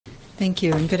Thank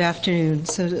you, and good afternoon.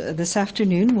 So this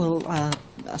afternoon we'll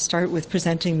start with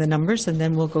presenting the numbers, and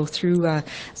then we'll go through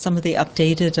some of the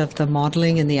updated of the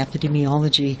modeling and the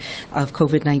epidemiology of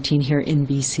COVID-19 here in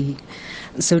BC.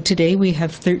 So today we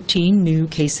have 13 new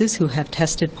cases who have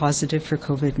tested positive for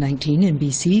COVID-19 in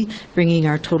BC, bringing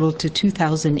our total to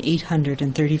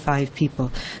 2,835 people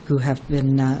who have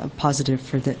been positive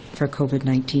for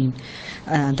COVID-19.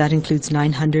 That includes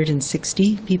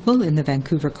 960 people in the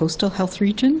Vancouver Coastal Health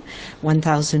Region,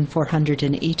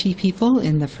 1,480 people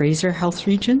in the Fraser Health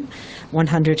Region,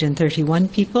 131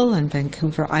 people in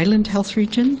Vancouver Island Health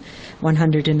Region,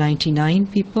 199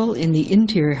 people in the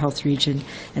Interior Health Region,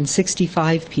 and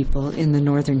 65 people in the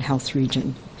Northern Health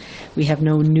Region. We have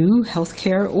no new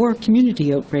healthcare or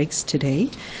community outbreaks today.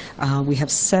 We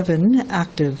have 7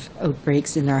 active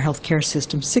outbreaks in our healthcare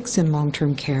system, 6 in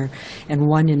long-term care and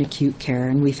 1 in acute care.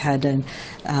 And we've had an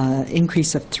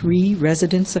increase of 3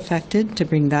 residents affected to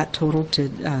bring that total to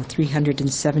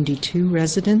 372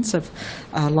 residents of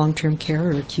long-term care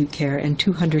or acute care and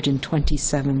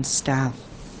 227 staff.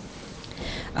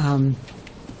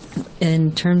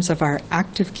 In terms of our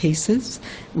active cases,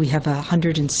 we have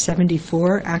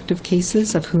 174 active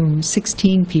cases, of whom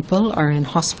 16 people are in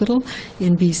hospital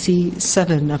in BC,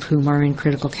 7 of whom are in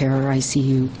critical care or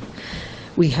ICU.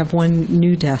 We have 1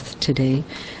 new death today,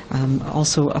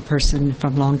 also a person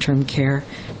from long-term care,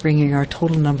 bringing our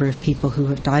total number of people who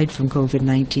have died from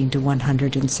COVID-19 to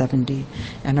 170.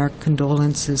 And our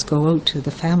condolences go out to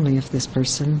the family of this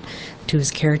person, to his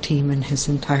care team and his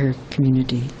entire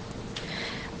community.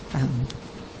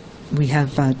 We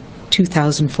have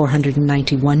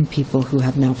 2,491 people who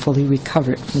have now fully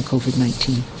recovered from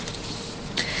COVID-19.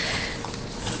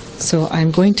 So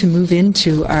I'm going to move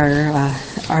into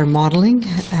our modeling.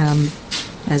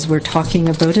 As we're talking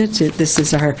about it, this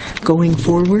is our going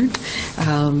forward.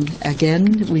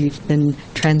 Again, we've been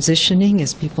transitioning,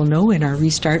 as people know, in our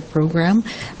Restart program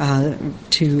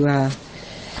to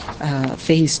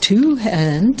phase 2,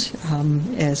 and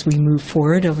as we move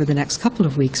forward over the next couple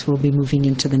of weeks, we'll be moving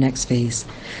into the next phase.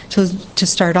 So to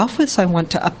start off with, I want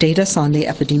to update us on the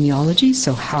epidemiology,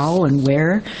 so how and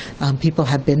where people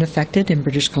have been affected in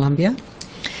British Columbia.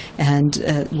 And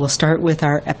we'll start with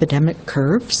our epidemic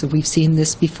curve. So we've seen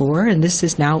this before, and this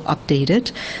is now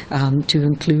updated to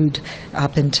include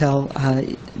up until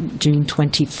June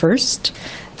 21st.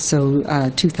 So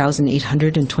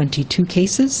 2,822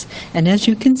 cases. And as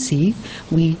you can see,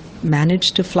 we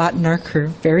managed to flatten our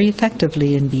curve very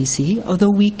effectively in BC,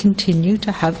 although we continue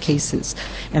to have cases.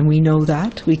 And we know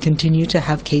that. We continue to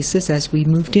have cases as we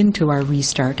moved into our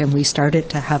restart and we started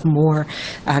to have more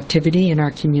activity in our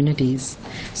communities.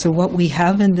 So what we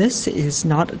have in this is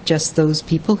not just those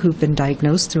people who've been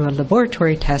diagnosed through a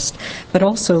laboratory test, but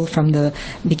also from the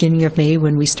beginning of May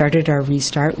when we started our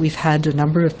restart, we've had a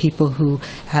number of people who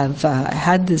have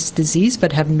had this disease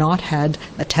but have not had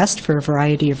a test for a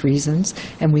variety of reasons,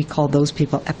 and we call those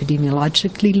people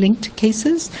epidemiologically linked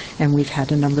cases, and we've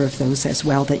had a number of those as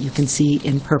well that you can see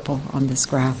in purple on this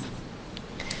graph.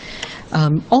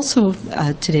 Also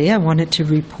today I wanted to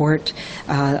report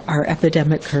our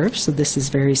epidemic curve, so this is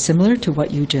very similar to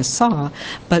what you just saw,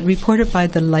 but reported by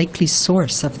the likely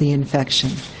source of the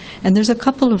infection. And there's a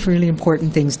couple of really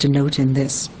important things to note in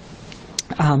this.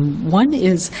 One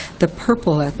is the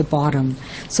purple at the bottom.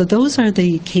 So those are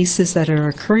the cases that are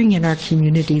occurring in our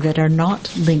community that are not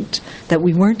linked, that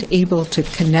we weren't able to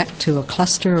connect to a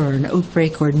cluster or an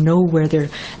outbreak or know where their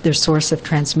source of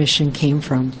transmission came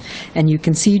from. And you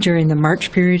can see during the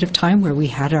March period of time where we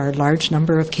had our large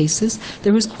number of cases,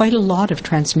 there was quite a lot of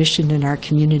transmission in our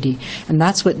community. And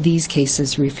that's what these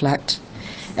cases reflect.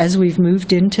 As we've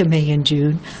moved into May and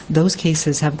June, those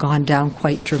cases have gone down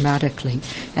quite dramatically.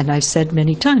 And I've said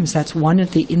many times that's one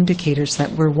of the indicators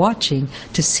that we're watching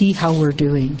to see how we're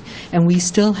doing. And we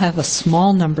still have a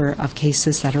small number of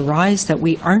cases that arise that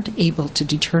we aren't able to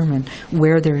determine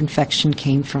where their infection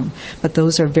came from. But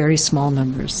those are very small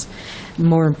numbers.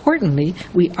 More importantly,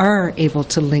 we are able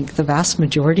to link the vast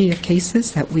majority of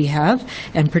cases that we have,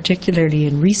 and particularly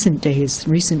in recent days,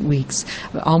 recent weeks,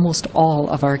 almost all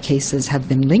of our cases have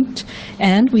been linked,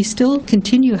 and we still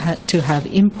continue to have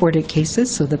imported cases.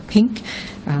 So the pink,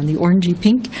 the orangey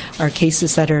pink, are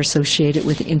cases that are associated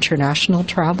with international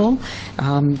travel.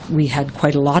 We had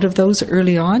quite a lot of those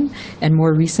early on, and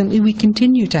more recently we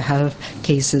continue to have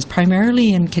cases,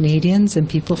 primarily in Canadians and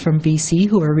people from BC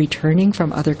who are returning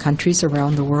from other countries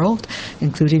around the world,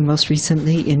 including most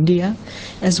recently India.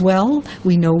 As well,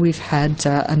 we know we've had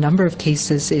a number of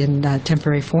cases in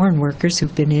temporary foreign workers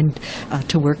who've been in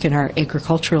to work in our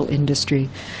agricultural industry.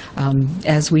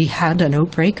 As we had an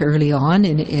outbreak early on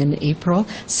in April,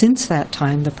 since that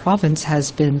time, the province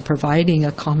has been providing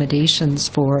accommodations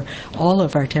for all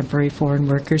of our temporary foreign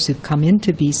workers who've come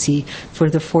into BC for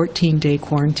the 14-day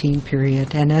quarantine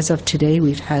period. And as of today,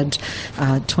 we've had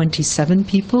 27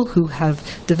 people who have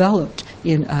developed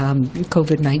in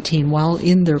COVID-19 while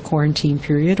in their quarantine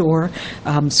period or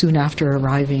soon after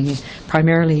arriving,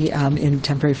 primarily in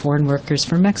temporary foreign workers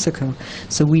from Mexico.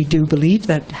 So we do believe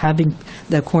that having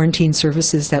the quarantine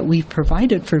services that we've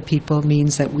provided for people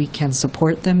means that we can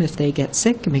support them if they get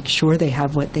sick, make sure they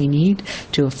have what they need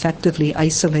to effectively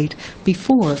isolate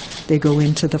before they go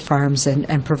into the farms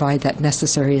and provide that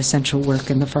necessary essential work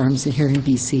in the farms here in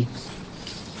BC.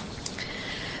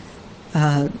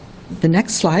 The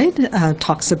next slide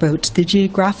talks about the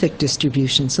geographic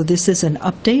distribution. So this is an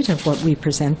update of what we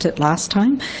presented last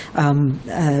time,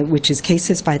 which is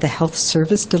cases by the health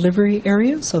service delivery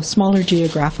area, so smaller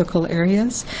geographical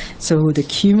areas. So the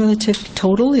cumulative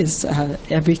total is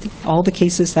all the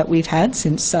cases that we've had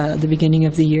since the beginning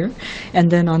of the year. And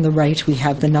then on the right, we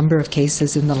have the number of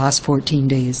cases in the last 14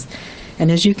 days. And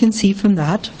as you can see from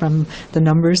that, from the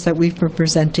numbers that we've been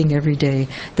presenting every day,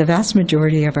 the vast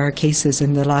majority of our cases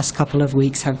in the last couple of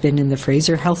weeks have been in the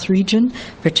Fraser Health region,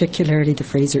 particularly the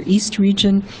Fraser East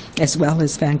region, as well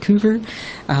as Vancouver.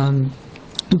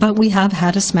 But we have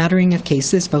had a smattering of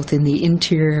cases both in the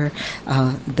interior,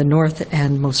 the north,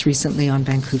 and most recently on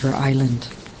Vancouver Island.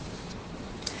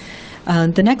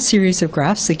 The next series of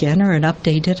graphs, again, are an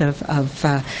updated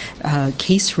of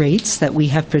case rates that we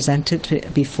have presented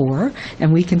before,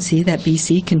 and we can see that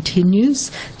BC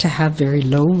continues to have very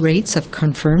low rates of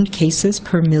confirmed cases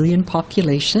per million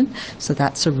population. So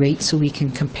that's a rate so we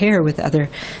can compare with other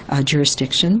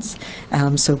jurisdictions,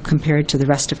 so compared to the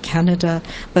rest of Canada,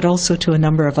 but also to a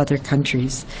number of other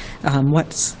countries.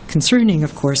 What's concerning,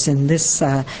 of course, in this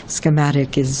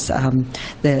schematic is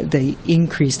the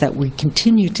increase that we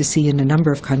continue to see in a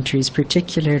number of countries,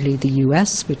 particularly the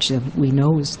U.S., which we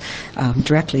know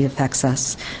directly affects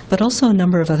us, but also a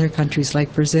number of other countries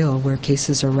like Brazil, where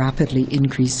cases are rapidly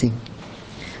increasing.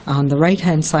 On the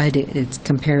right-hand side, it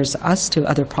compares us to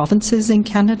other provinces in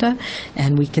Canada,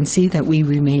 and we can see that we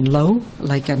remain low,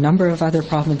 like a number of other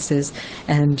provinces.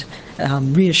 And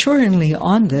reassuringly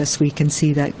on this, we can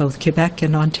see that both Quebec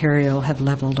and Ontario have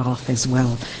leveled off as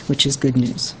well, which is good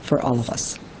news for all of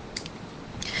us.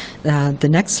 The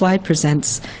next slide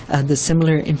presents the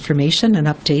similar information, an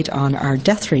update on our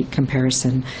death rate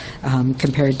comparison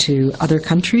compared to other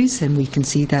countries, and we can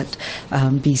see that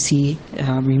BC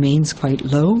remains quite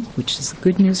low, which is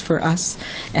good news for us,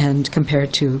 and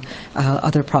compared to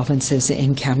other provinces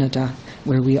in Canada,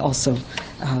 where we also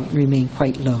remain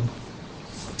quite low.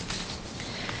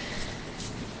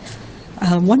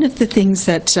 One of the things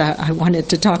that I wanted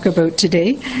to talk about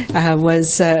today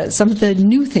was some of the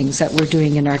new things that we're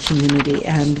doing in our community,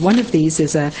 and one of these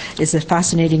is a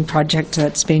fascinating project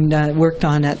that's been worked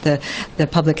on at the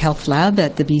Public Health Lab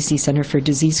at the BC Centre for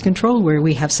Disease Control, where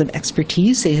we have some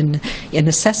expertise in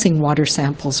assessing water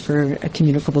samples for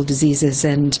communicable diseases,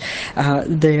 and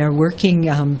they are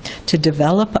working to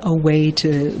develop a way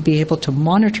to be able to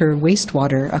monitor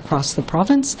wastewater across the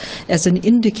province as an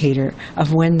indicator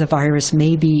of when the virus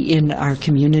may be in our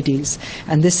communities.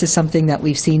 And this is something that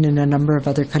we've seen in a number of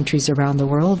other countries around the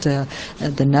world.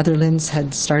 The Netherlands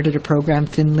had started a program,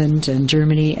 Finland and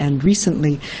Germany, and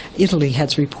recently Italy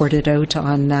has reported out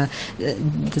on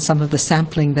some of the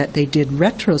sampling that they did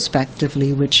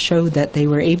retrospectively, which showed that they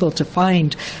were able to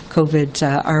find COVID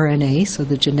RNA, so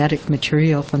the genetic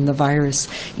material from the virus,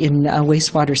 in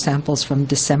wastewater samples from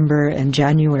December and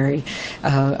January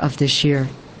of this year.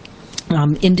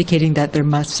 Indicating that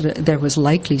there was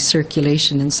likely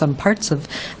circulation in some parts of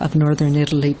northern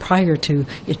Italy prior to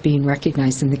it being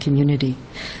recognized in the community.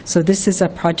 So this is a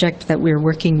project that we're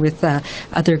working with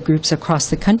other groups across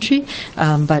the country,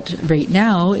 but right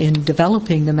now in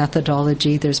developing the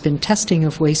methodology, there's been testing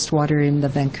of wastewater in the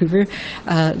Vancouver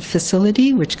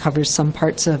facility, which covers some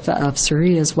parts of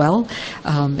Surrey as well.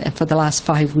 And for the last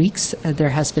 5 weeks, there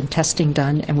has been testing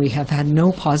done, and we have had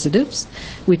no positives,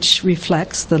 which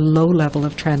reflects the low level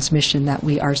of transmission that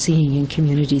we are seeing in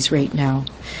communities right now.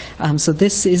 So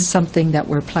this is something that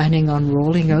we're planning on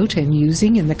rolling out and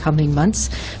using in the coming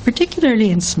months, particularly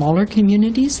in smaller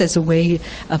communities, as a way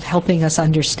of helping us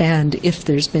understand if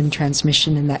there's been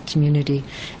transmission in that community.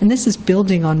 And this is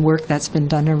building on work that's been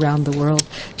done around the world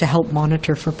to help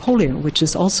monitor for polio, which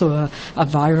is also a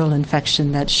viral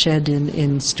infection that's shed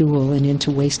in stool and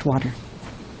into wastewater.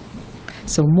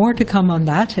 So more to come on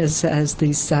that as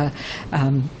these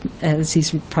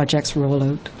projects roll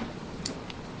out.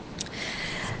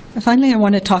 Finally, I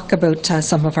want to talk about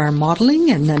some of our modeling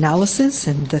and analysis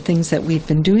and the things that we've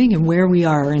been doing and where we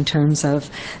are in terms of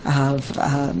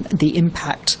the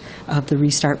impact of the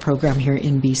Restart program here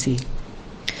in BC.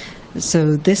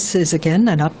 So this is, again,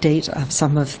 an update of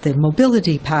some of the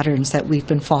mobility patterns that we've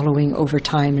been following over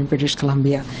time in British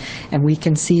Columbia. And we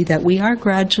can see that we are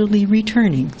gradually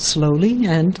returning, slowly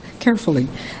and carefully,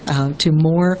 to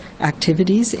more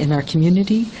activities in our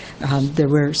community. That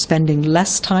we're spending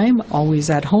less time always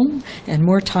at home and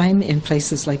more time in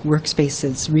places like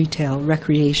workspaces, retail,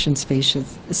 recreation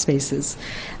spaces.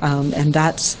 And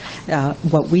that's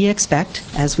what we expect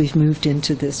as we've moved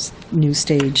into this new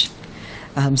stage.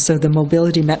 So the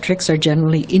mobility metrics are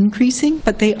generally increasing,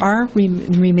 but they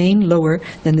remain lower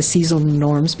than the seasonal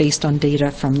norms based on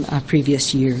data from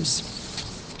previous years.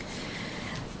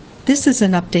 This is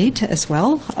an update as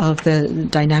well of the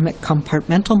dynamic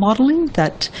compartmental modeling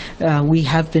that we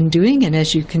have been doing, and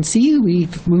as you can see,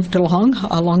 we've moved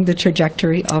along the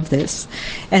trajectory of this.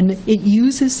 And it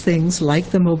uses things like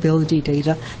the mobility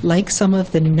data, like some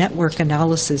of the network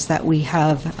analysis that we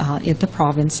have in the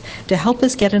province to help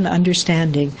us get an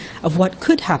understanding of what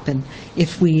could happen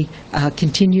if we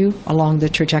continue along the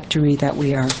trajectory that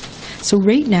we are. So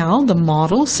right now, the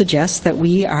model suggests that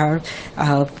we are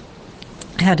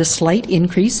had a slight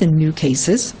increase in new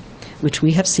cases, which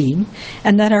we have seen,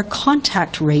 and that our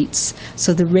contact rates,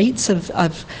 so the rates of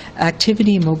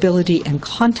activity, mobility, and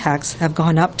contacts have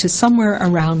gone up to somewhere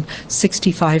around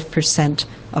 65%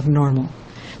 of normal.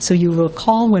 So you will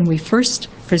recall when we first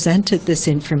presented this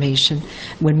information,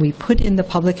 when we put in the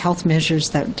public health measures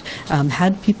that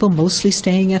had people mostly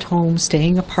staying at home,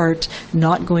 staying apart,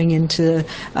 not going into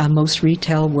most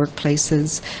retail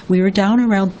workplaces, we were down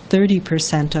around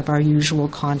 30% of our usual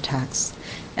contacts.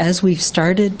 As we've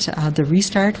started the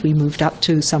restart, we moved up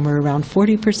to somewhere around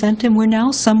 40%, and we're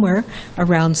now somewhere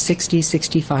around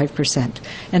 60-65%.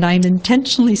 And I'm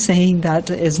intentionally saying that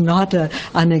is not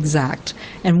unexact.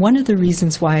 And one of the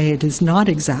reasons why it is not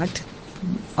exact,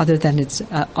 other than it's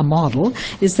a model,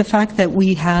 is the fact that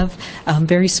we have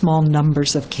very small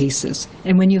numbers of cases.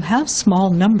 And when you have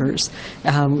small numbers,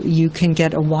 you can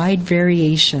get a wide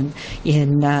variation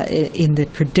in the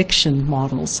prediction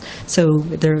models. So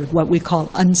they're what we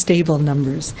call unstable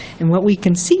numbers. And what we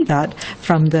can see that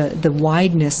from the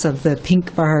wideness of the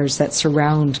pink bars that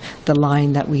surround the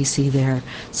line that we see there.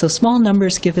 So small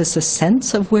numbers give us a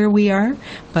sense of where we are,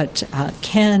 but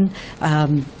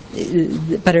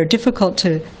but are difficult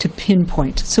to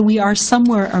pinpoint. So we are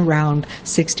somewhere around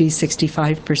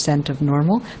 60-65% of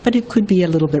normal, but it could be a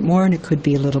little bit more and it could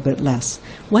be a little bit less.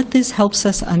 What this helps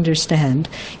us understand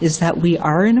is that we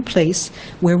are in a place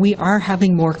where we are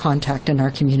having more contact in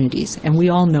our communities, and we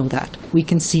all know that. We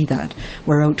can see that.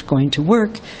 We're out going to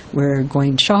work, we're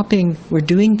going shopping, we're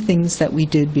doing things that we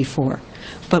did before.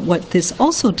 But what this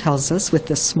also tells us with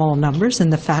the small numbers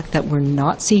and the fact that we're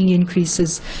not seeing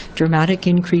dramatic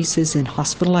increases in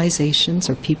hospitalizations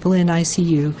or people in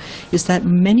ICU, is that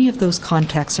many of those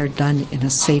contacts are done in a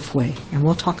safe way. And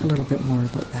we'll talk a little bit more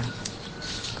about that.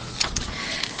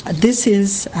 This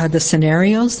is the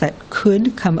scenarios that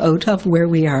could come out of where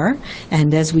we are,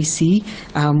 and as we see,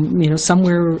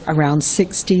 somewhere around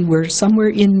 60, we're somewhere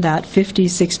in that 50,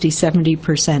 60,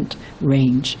 70%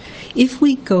 range. If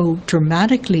we go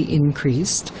dramatically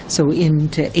increased, so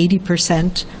into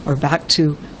 80% or back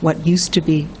to what used to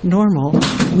be normal,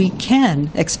 we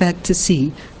can expect to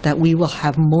see that we will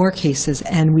have more cases,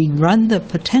 and we run the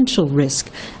potential risk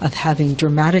of having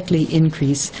dramatically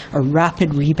increase or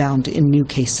rapid rebound in new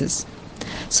cases.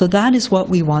 So that is what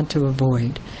we want to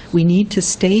avoid. We need to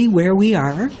stay where we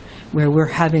are, where we're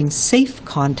having safe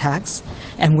contacts,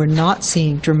 and we're not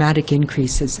seeing dramatic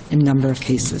increases in number of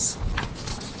cases.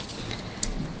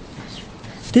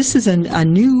 This is a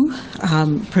new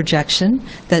projection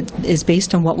that is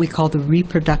based on what we call the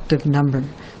reproductive number.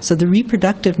 So the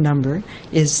reproductive number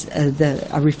is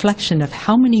a reflection of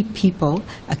how many people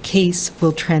a case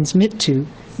will transmit to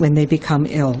when they become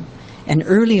ill. And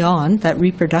early on, that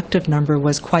reproductive number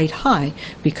was quite high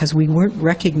because we weren't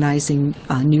recognizing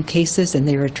new cases, and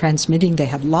they were transmitting. They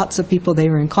had lots of people they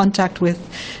were in contact with.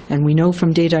 And we know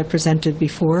from data I presented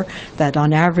before that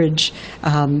on average,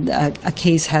 a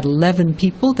case had 11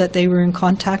 people that they were in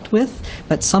contact with,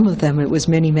 but some of them it was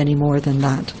many, many more than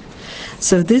that.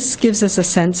 So this gives us a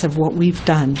sense of what we've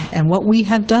done, and what we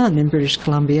have done in British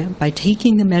Columbia by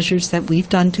taking the measures that we've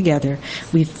done together.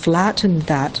 We've flattened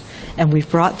that, and we've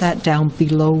brought that down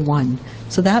below 1.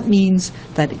 So that means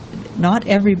that not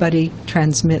everybody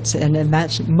transmits, and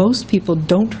imagine most people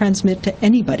don't transmit to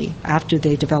anybody after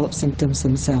they develop symptoms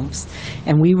themselves.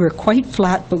 And we were quite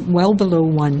flat, but well below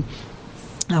 1,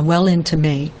 well into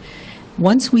May.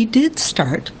 once we did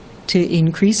start to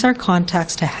increase our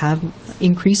contacts,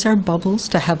 increase our bubbles,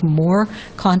 to have more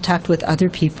contact with other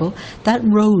people, that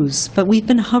rose. But we've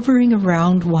been hovering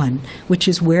around 1, which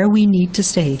is where we need to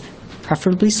stay,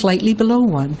 preferably slightly below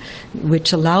 1,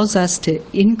 which allows us to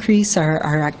increase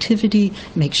our activity,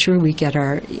 make sure we get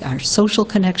our social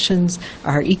connections,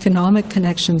 our economic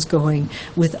connections going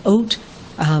without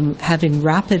having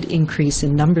rapid increase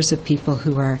in numbers of people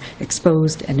who are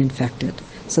exposed and infected.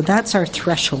 So that's our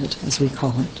threshold, as we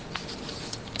call it.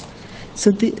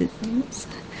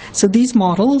 So these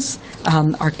models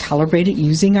are calibrated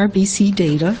using our BC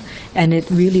data, and it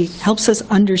really helps us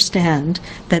understand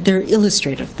that they're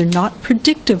illustrative. They're not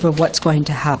predictive of what's going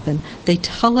to happen. They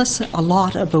tell us a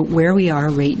lot about where we are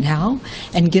right now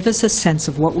and give us a sense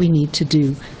of what we need to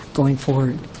do going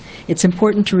forward. It's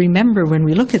important to remember when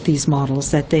we look at these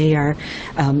models that they are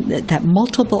that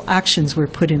multiple actions were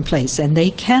put in place, and they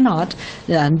cannot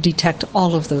detect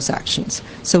all of those actions.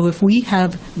 So if we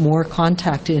have more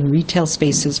contact in retail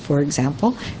spaces, for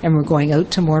example, and we're going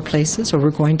out to more places or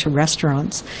we're going to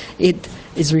restaurants, it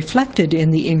is reflected in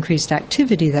the increased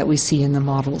activity that we see in the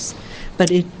models.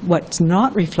 But what's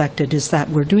not reflected is that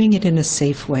we're doing it in a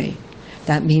safe way.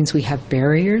 That means we have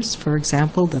barriers, for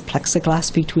example, the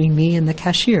plexiglass between me and the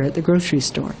cashier at the grocery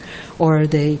store, or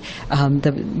the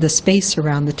space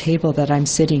around the table that I'm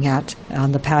sitting at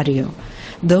on the patio.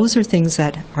 Those are things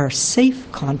that are safe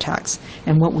contacts.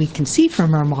 And what we can see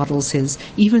from our models is,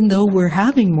 even though we're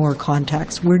having more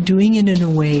contacts, we're doing it in a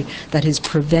way that is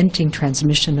preventing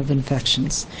transmission of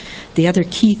infections. The other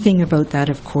key thing about that,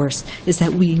 of course, is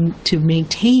that to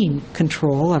maintain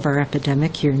control of our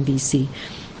epidemic here in BC,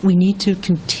 we need to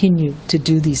continue to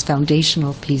do these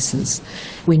foundational pieces.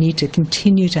 We need to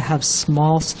continue to have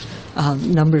small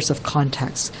numbers of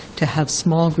contacts, to have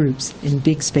small groups in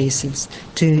big spaces,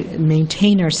 to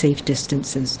maintain our safe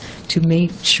distances, to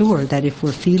make sure that if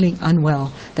we're feeling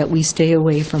unwell, that we stay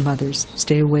away from others,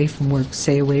 stay away from work,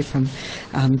 stay away from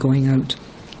going out.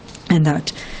 And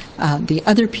that the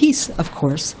other piece, of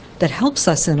course, that helps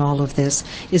us in all of this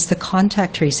is the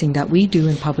contact tracing that we do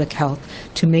in public health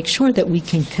to make sure that we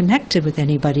can connect with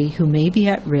anybody who may be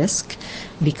at risk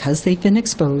because they've been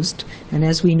exposed. And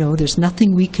as we know, there's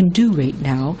nothing we can do right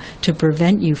now to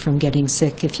prevent you from getting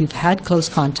sick if you've had close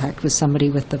contact with somebody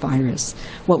with the virus.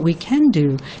 What we can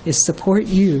do is support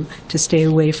you to stay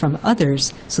away from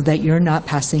others so that you're not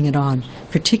passing it on,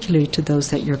 particularly to those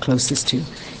that you're closest to.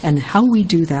 And how we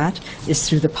do that is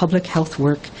through the public health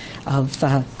work of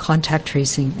contact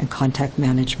tracing and contact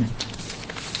management.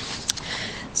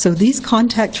 So these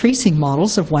contact tracing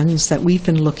models are ones that we've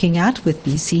been looking at with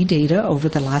BC data over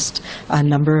the last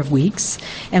number of weeks.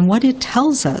 And what it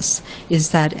tells us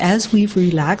is that as we've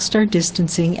relaxed our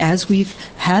distancing, as we've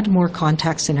had more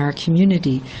contacts in our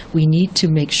community, we need to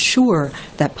make sure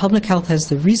that public health has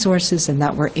the resources and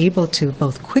that we're able to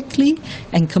both quickly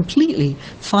and completely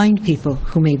find people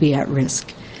who may be at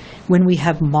risk. When we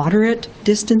have moderate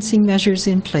distancing measures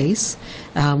in place,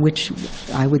 which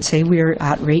I would say we're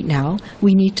at right now,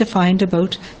 we need to find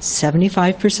about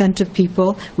 75% of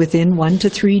people within 1 to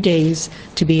 3 days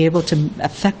to be able to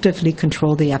effectively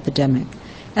control the epidemic.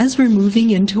 As we're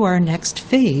moving into our next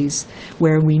phase,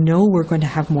 where we know we're going to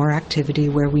have more activity,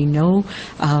 where we know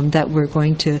that we're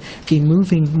going to be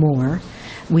moving more,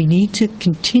 we need to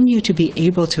continue to be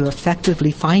able to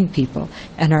effectively find people.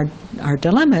 And our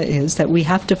dilemma is that we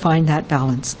have to find that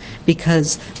balance,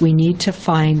 because we need to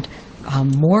find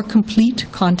more complete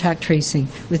contact tracing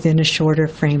within a shorter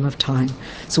frame of time.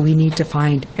 So we need to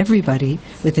find everybody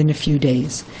within a few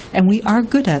days. And we are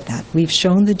good at that. We've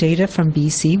shown the data from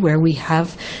BC where we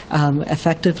have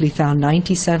effectively found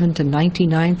 97 to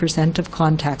 99% of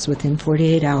contacts within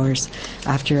 48 hours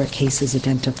after a case is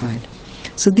identified.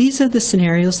 So these are the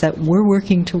scenarios that we're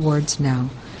working towards now,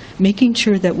 making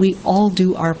sure that we all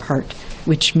do our part,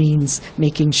 which means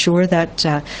making sure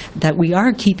that we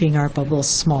are keeping our bubbles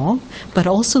small, but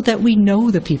also that we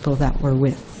know the people that we're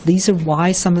with. These are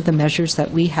why some of the measures that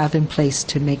we have in place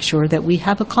to make sure that we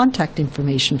have a contact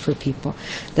information for people,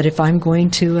 that if I'm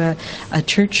going to a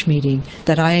church meeting,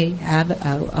 that I have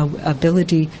a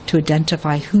ability to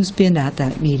identify who's been at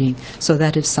that meeting, so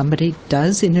that if somebody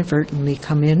does inadvertently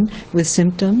come in with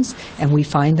symptoms and we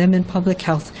find them in public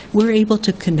health, we're able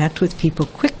to connect with people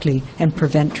quickly and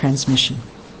prevent transmission.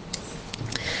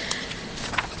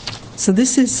 So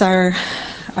this is our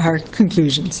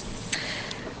conclusions.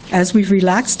 As we've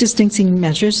relaxed distancing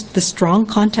measures, the strong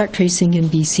contact tracing in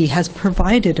BC has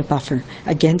provided a buffer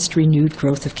against renewed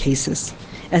growth of cases.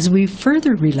 As we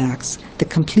further relax, the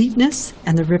completeness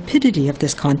and the rapidity of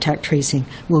this contact tracing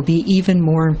will be even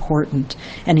more important.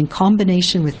 And in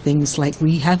combination with things like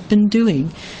we have been doing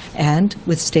and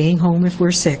with staying home if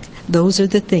we're sick, those are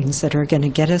the things that are going to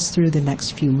get us through the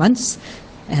next few months.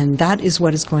 And that is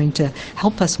what is going to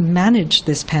help us manage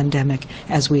this pandemic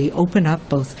as we open up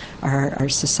both our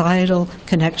societal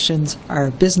connections,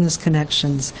 our business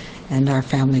connections, and our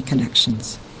family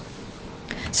connections.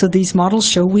 So these models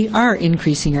show we are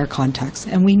increasing our contacts,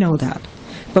 and we know that.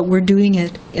 But we're doing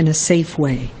it in a safe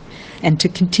way. And to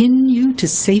continue to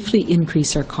safely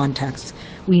increase our contacts,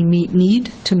 we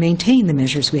need to maintain the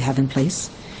measures we have in place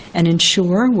and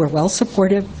ensure we're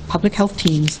well-supported public health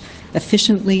teams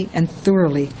efficiently and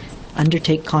thoroughly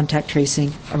undertake contact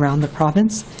tracing around the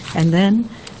province, and then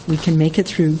we can make it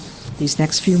through these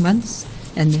next few months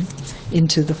and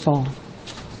into the fall.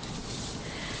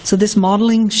 So this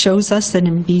modeling shows us that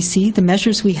in BC, the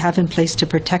measures we have in place to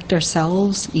protect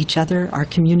ourselves, each other, our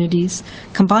communities,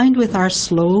 combined with our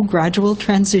slow, gradual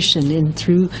transition in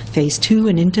through Phase 2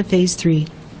 and into Phase 3,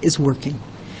 is working.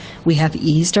 We have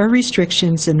eased our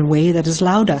restrictions in a way that has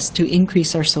allowed us to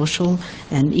increase our social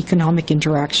and economic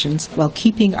interactions while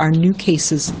keeping our new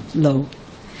cases low.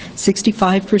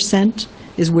 65%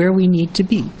 is where we need to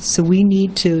be. So we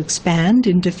need to expand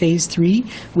into Phase 3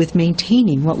 with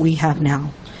maintaining what we have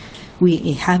now.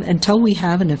 Until we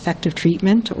have an effective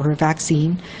treatment or a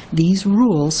vaccine, these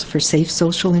rules for safe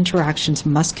social interactions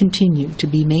must continue to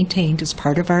be maintained as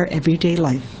part of our everyday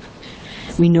life.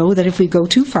 We know that if we go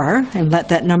too far and let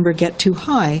that number get too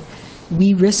high,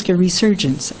 we risk a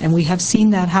resurgence, and we have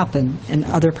seen that happen in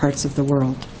other parts of the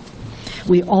world.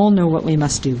 We all know what we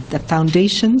must do. The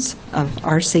foundations of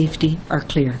our safety are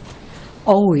clear.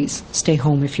 Always stay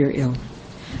home if you're ill.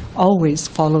 Always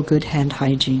follow good hand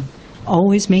hygiene.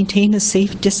 Always maintain a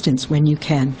safe distance when you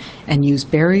can, and use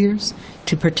barriers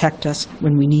to protect us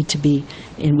when we need to be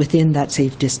within that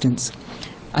safe distance.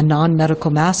 A non-medical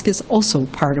mask is also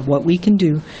part of what we can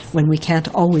do when we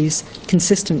can't always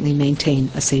consistently maintain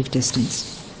a safe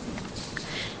distance.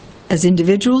 As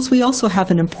individuals, we also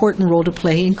have an important role to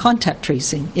play in contact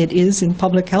tracing. It is, in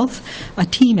public health, a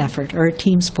team effort or a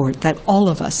team sport that all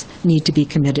of us need to be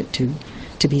committed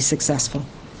to be successful.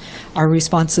 Our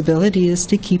responsibility is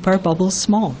to keep our bubbles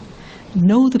small.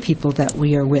 Know the people that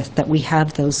we are with, that we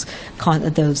have those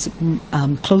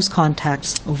close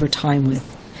contacts over time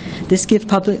with. This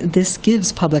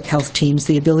gives public health teams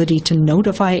the ability to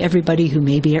notify everybody who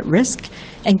may be at risk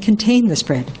and contain the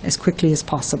spread as quickly as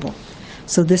possible.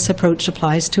 So this approach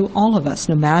applies to all of us,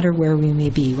 no matter where we may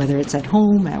be, whether it's at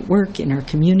home, at work, in our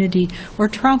community, or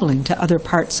traveling to other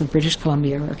parts of British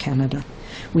Columbia or Canada.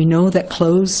 We know that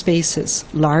closed spaces,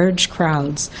 large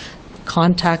crowds,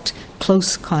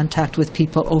 close contact with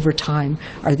people over time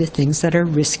are the things that are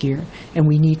riskier, and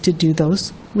we need to do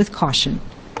those with caution.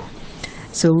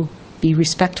 So be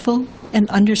respectful and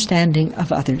understanding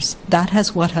of others. That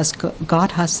is what has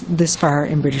got us this far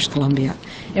in British Columbia.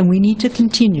 And we need to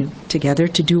continue together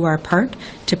to do our part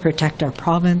to protect our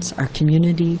province, our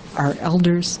community, our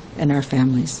elders, and our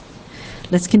families.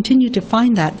 Let's continue to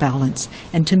find that balance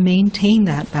and to maintain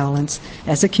that balance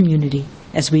as a community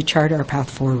as we chart our path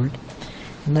forward.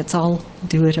 And let's all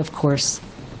do it, of course,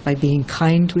 by being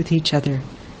kind with each other,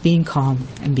 being calm,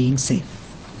 and being safe.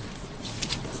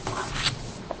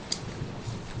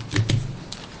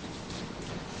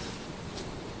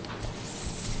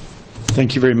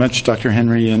 Thank you very much, Dr.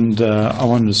 Henry, and I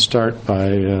wanted to start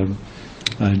by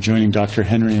joining Dr.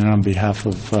 Henry and on behalf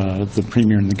of the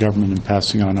Premier and the government in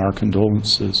passing on our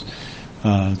condolences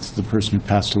to the person who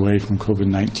passed away from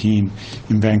COVID-19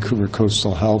 in Vancouver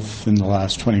Coastal Health in the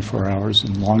last 24 hours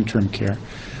in long-term care.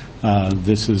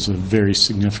 This is a very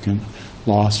significant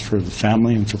loss for the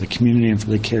family and for the community and for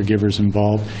the caregivers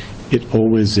involved. It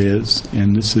always is,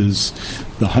 and this is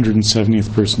the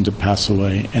 170th person to pass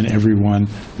away, and everyone,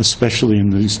 especially in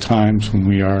these times when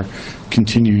we are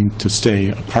continuing to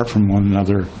stay apart from one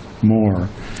another more,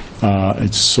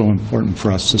 it's so important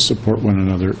for us to support one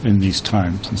another in these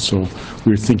times. And so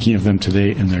we're thinking of them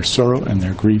today in their sorrow and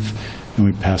their grief, and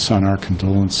we pass on our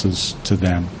condolences to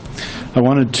them. I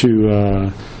wanted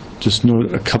to just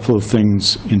note a couple of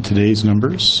things in today's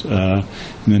numbers, and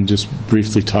then just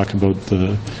briefly talk about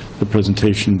the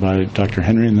presentation by Dr.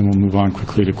 Henry, and then we'll move on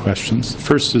quickly to questions.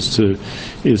 First is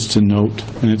to note,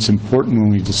 and it's important when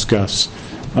we discuss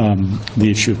the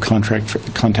issue of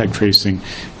contact tracing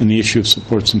and the issue of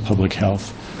supports in public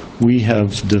health. we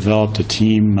have developed a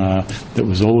team that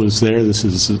was always there. This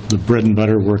is the bread and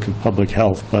butter work of public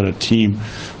health, but a team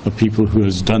of people who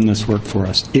has done this work for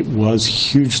us. It was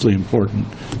hugely important,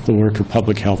 the work of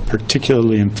public health,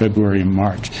 particularly in February and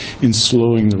March, in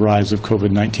slowing the rise of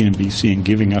COVID-19 in BC and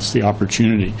giving us the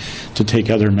opportunity to take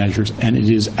other measures. And it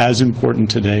is as important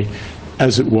today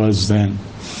as it was then.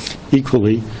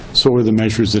 Equally, so are the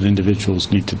measures that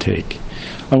individuals need to take.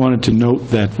 I wanted to note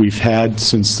that we've had,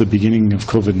 since the beginning of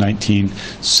COVID-19,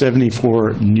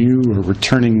 74 new or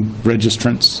returning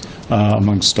registrants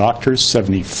amongst doctors,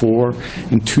 74,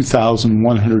 and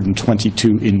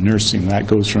 2,122 in nursing. That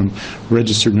goes from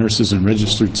registered nurses and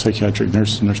registered psychiatric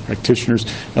nurses, nurse practitioners,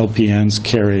 LPNs,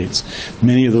 care aides.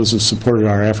 Many of those have supported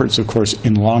our efforts, of course,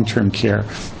 in long-term care,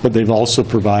 but they've also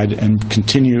provided and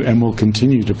will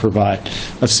continue to provide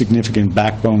a significant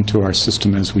backbone to our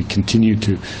system as we continue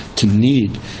to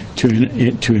need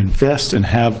to invest and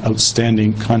have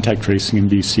outstanding contact tracing in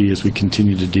BC as we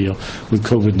continue to deal with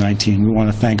COVID-19. We want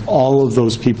to thank all of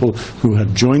those people who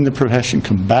have joined the profession,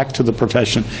 come back to the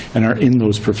profession, and are in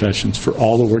those professions for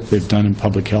all the work they've done in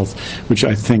public health, which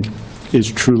I think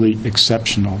is truly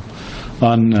exceptional.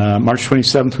 On March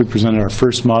 27th, we presented our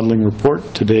first modeling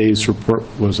report. Today's report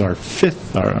was our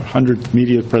 100th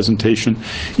media presentation.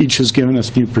 Each has given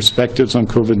us new perspectives on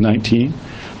COVID-19.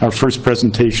 Our first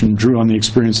presentation drew on the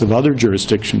experience of other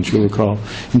jurisdictions, you'll recall,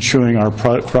 in showing our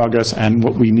progress and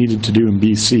what we needed to do in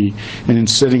BC, and in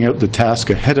setting out the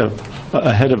task ahead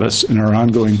of us in our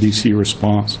ongoing BC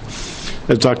response.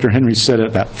 As Dr. Henry said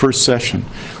at that first session,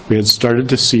 we had started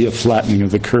to see a flattening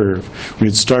of the curve. We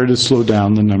had started to slow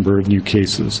down the number of new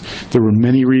cases. There were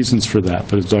many reasons for that,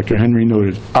 but as Dr. Henry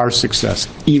noted, our success,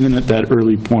 even at that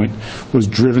early point, was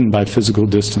driven by physical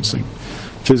distancing.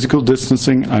 Physical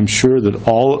distancing, I'm sure that of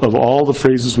all the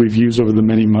phrases we've used over the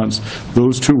many months,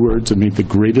 those two words have made the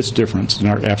greatest difference in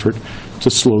our effort to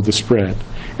slow the spread.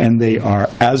 And they are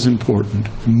as important,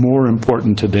 more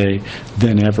important today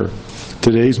than ever.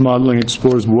 Today's modeling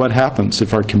explores what happens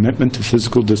if our commitment to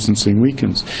physical distancing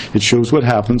weakens. It shows what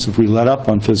happens if we let up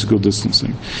on physical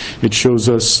distancing. It shows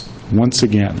us, once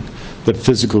again, that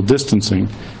physical distancing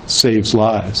saves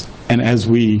lives. And as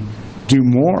we do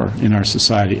more in our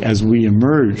society, as we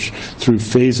emerge through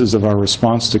phases of our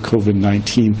response to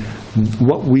COVID-19,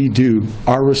 what we do,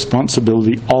 our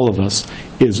responsibility, all of us,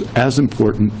 is as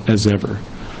important as ever.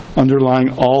 Underlying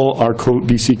all our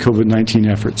BC COVID-19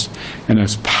 efforts, and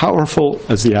as powerful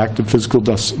as the act of physical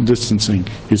distancing,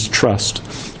 is trust.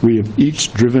 We have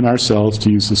each driven ourselves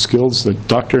to use the skills that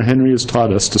Dr. Henry has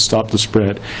taught us to stop the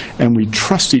spread, and we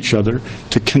trust each other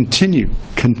to continue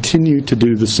to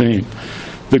do the same.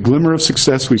 The glimmer of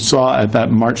success we saw at that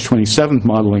March 27th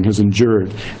modeling has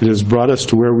endured. It has brought us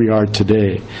to where we are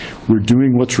today. We're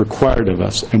doing what's required of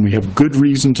us, and we have good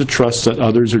reason to trust that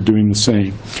others are doing the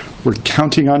same. We're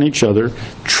counting on each other,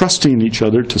 trusting each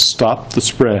other to stop the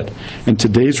spread. And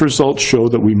today's results show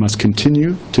that we must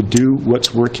continue to do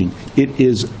what's working. It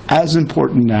is as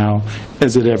important now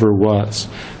as it ever was.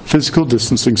 Physical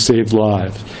distancing saved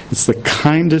lives. It's the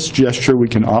kindest gesture we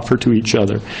can offer to each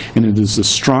other, and it is the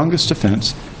strongest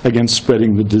defense against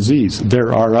spreading the disease.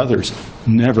 There are others.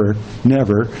 Never,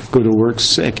 never go to work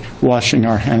sick, washing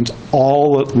our hands,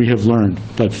 all that we have learned,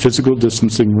 but physical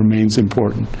distancing remains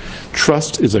important.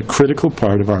 Trust is a critical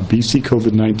part of our BC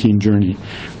COVID-19 journey.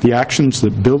 The actions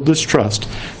that build this trust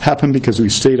happen because we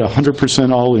stayed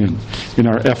 100% all in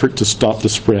our effort to stop the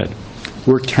spread.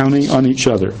 We're counting on each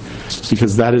other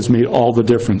because that has made all the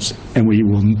difference, and we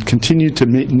will continue to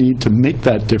need to make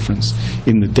that difference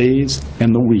in the days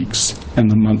and the weeks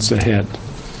and the months ahead.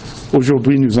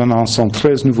 Aujourd'hui, nous annonçons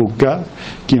 13 nouveaux cas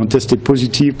qui ont testé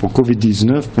positifs pour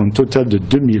COVID-19 pour un total de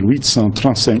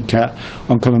 2835 cas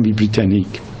en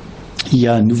Colombie-Britannique. Il y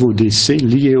a un nouveau décès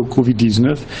lié au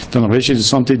COVID-19 dans le région de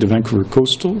santé de Vancouver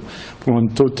Coastal pour un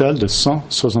total de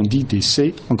 170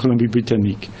 décès en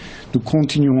Colombie-Britannique. Nous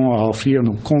continuons à offrir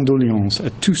nos condoléances à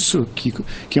tous ceux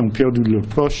qui ont perdu leurs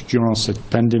proches durant cette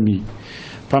pandémie.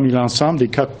 Parmi l'ensemble des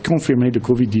cas confirmés de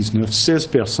COVID-19, 16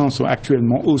 personnes sont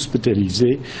actuellement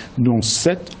hospitalisées, dont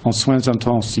 7 en soins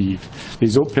intensifs.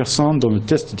 Les autres personnes dont le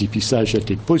test de dépistage a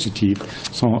été positif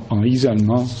sont en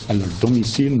isolement à leur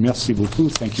domicile. Merci beaucoup.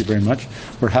 Thank you very much.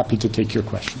 We're happy to take your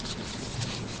questions.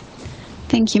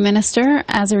 Thank you, Minister.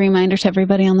 As a reminder to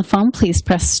everybody on the phone, please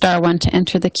press *1 to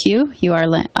enter the queue. You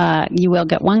will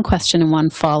get one question and one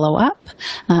follow-up.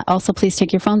 Also, please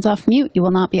take your phones off mute. You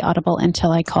will not be audible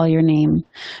until I call your name.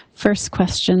 First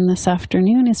question this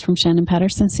afternoon is from Shannon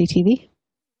Patterson, CTV.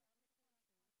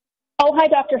 Oh, hi,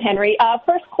 Dr. Henry.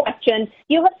 First question.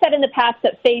 You have said in the past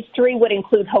that Phase 3 would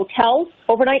include hotels,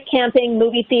 overnight camping,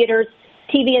 movie theaters,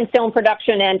 TV and film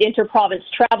production and inter-province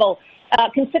travel.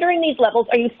 Considering these levels,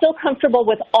 are you still comfortable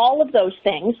with all of those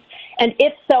things? And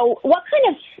if so, what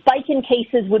kind of spike in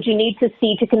cases would you need to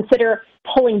see to consider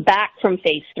pulling back from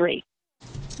phase 3?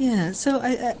 Yeah, so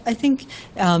I think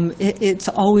it's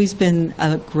always been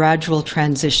a gradual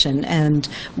transition, and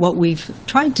what we've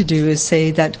tried to do is say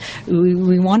that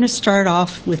we want to start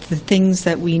off with the things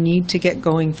that we need to get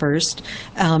going first,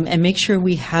 and make sure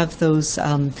we have those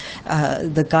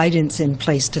the guidance in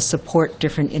place to support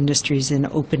different industries in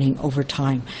opening over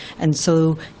time. And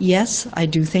so, yes, I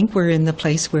do think we're in the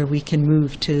place where we can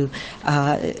move to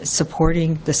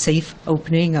supporting the safe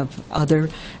opening of other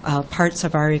parts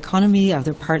of our economy,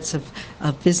 other parts of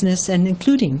business, and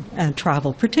including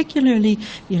travel, particularly,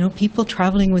 people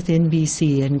traveling within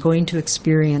BC and going to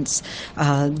experience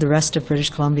the rest of British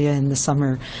Columbia in the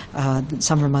summer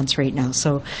months right now.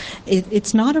 So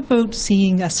it's not about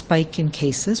seeing a spike in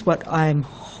cases. What I'm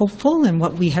hopeful and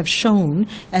what we have shown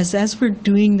as we're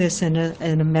doing this in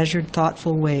a measured,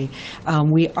 thoughtful way,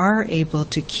 we are able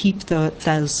to keep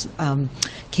those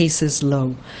cases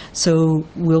low. So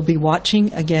we'll be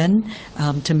watching again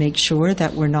to make sure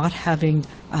that we're not having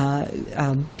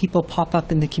people pop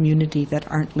up in the community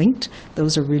that aren't linked.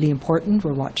 Those are really important.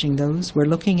 We're watching those. We're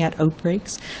looking at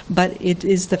outbreaks. But it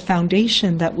is the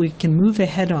foundation that we can move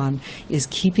ahead on, is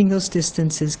keeping those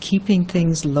distances, keeping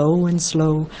things low and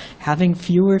slow, having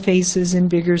fewer faces and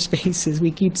bigger spaces.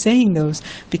 We keep saying those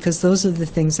because those are the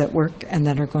things that work and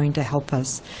that are going to help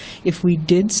us. If we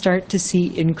did start to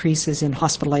see increases in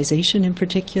hospitalization in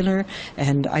particular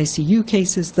and ICU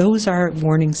cases, those are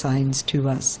warning signs to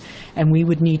us, and we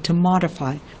would need to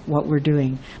modify what we're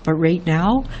doing. But right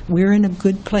now, we're in a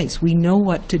good place. We know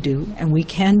what to do, and we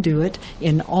can do it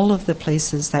in all of the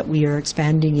places that we are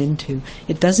expanding into.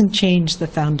 It doesn't change the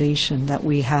foundation that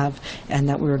we have and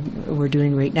that we're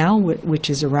doing right now, which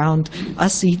is around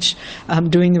us each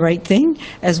doing the right thing,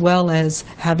 as well as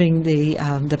having the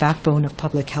backbone of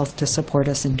public health to support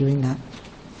us in doing that.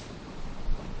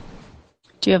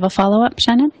 Do you have a follow-up,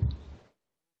 Shannon?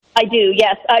 I do,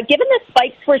 yes. Given the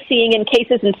spikes we're seeing in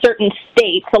cases in certain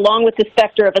states, along with the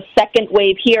specter of a second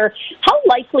wave here, how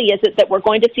likely is it that we're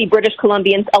going to see British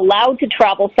Columbians allowed to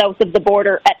travel south of the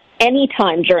border at any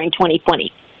time during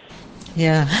 2020?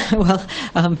 Yeah, well,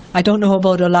 I don't know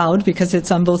about allowed, because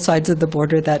it's on both sides of the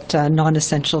border that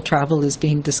non-essential travel is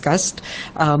being discussed.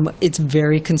 It's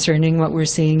very concerning what we're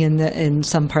seeing in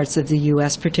some parts of the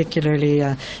U.S., particularly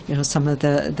some of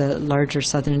the larger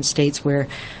southern states where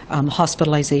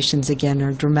hospitalizations again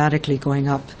are dramatically going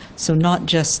up. So not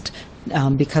just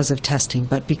because of testing,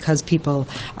 but because people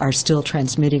are still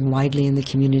transmitting widely in the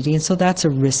community. And so that's a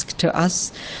risk to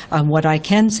us. What I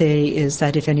can say is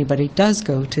that if anybody does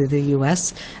go to the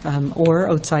U.S. Or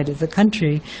outside of the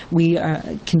country, we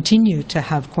continue to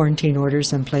have quarantine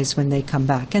orders in place when they come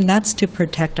back. And that's to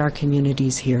protect our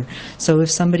communities here. So if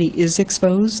somebody is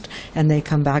exposed and they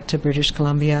come back to British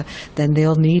Columbia, then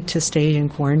they'll need to stay in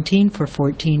quarantine for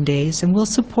 14 days, and we'll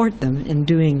support them in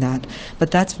doing that.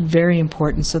 But that's very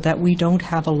important so that we don't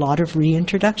have a lot of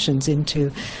reintroductions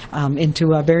into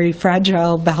a very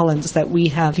fragile balance that we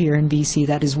have here in BC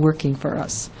that is working for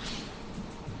us.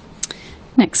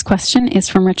 Next question is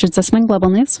from Richard Zussman, Global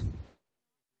News.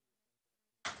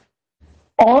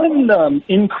 On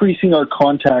increasing our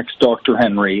contacts, Dr.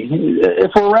 Henry,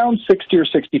 if we're around 60 or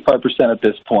 65% at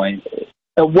this point,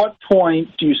 at what point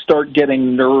do you start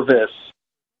getting nervous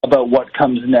about what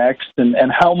comes next, and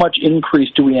how much increase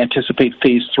do we anticipate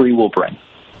phase 3 will bring?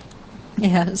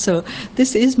 Yeah, so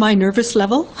this is my nervous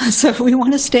level, so we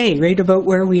want to stay right about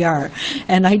where we are.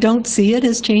 And I don't see it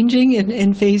as changing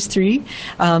in phase 3.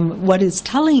 What it's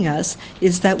telling us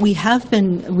is that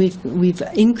we've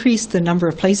increased the number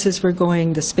of places we're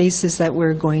going, the spaces that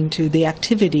we're going to, the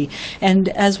activity. And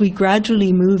as we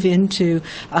gradually move into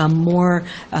more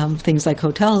things like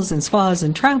hotels and spas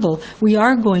and travel, we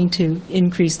are going to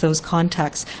increase those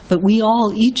contacts. But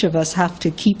each of us have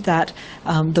to keep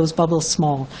those bubbles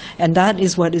small. And that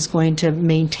is what is going to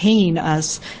maintain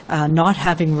us not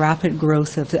having rapid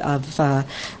growth of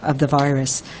the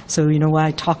virus. So,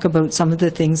 I talk about some of the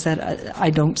things that I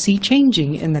don't see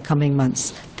changing in the coming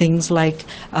months. Things like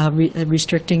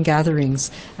restricting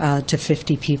gatherings to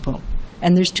 50 people.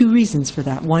 And there's two reasons for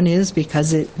that. One is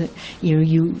because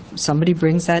somebody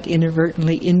brings that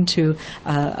inadvertently into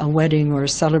a wedding or a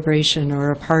celebration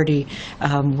or a party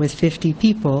with 50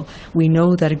 people. We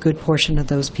know that a good portion of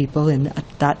those people in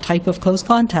that type of close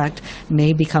contact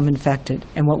may become infected.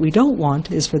 And what we don't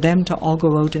want is for them to all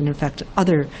go out and infect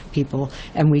other people,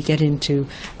 and we get into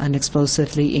an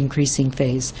explosively increasing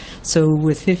phase. So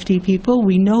with 50 people,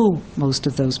 we know most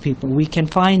of those people. We can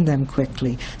find them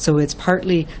quickly. So it's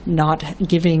partly not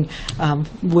giving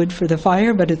wood for the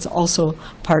fire, but it's also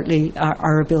partly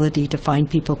our ability to find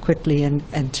people quickly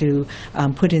and to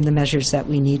put in the measures that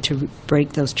we need to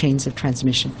break those chains of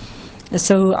transmission.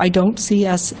 So I don't see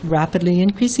us rapidly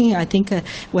increasing. I think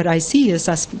what I see is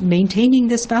us maintaining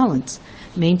this balance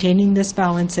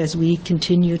as we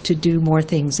continue to do more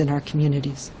things in our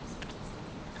communities.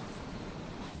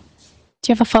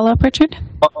 Do you have a follow-up, Richard?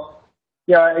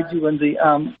 Yeah, I do, Lindsay.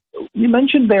 You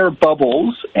mentioned there are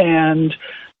bubbles, and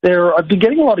I've been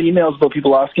getting a lot of emails about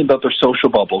people asking about their social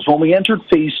bubbles. When we entered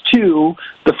phase 2,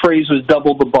 the phrase was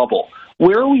double the bubble.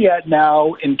 Where are we at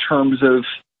now in terms of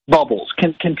bubbles?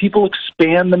 Can people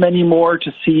expand them anymore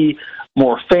to see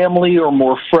more family or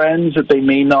more friends that they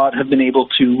may not have been able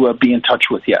to be in touch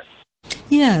with yet?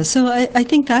 Yeah, so I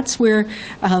think that's where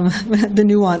the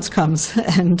nuance comes.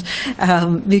 And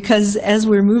because as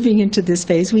we're moving into this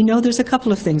phase, we know there's a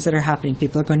couple of things that are happening.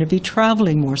 People are going to be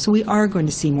traveling more, so we are going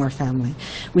to see more family.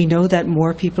 We know that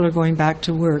more people are going back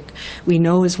to work. We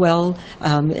know as well,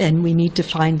 and we need to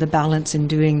find the balance in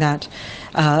doing that.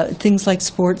 Things like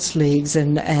sports leagues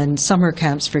and summer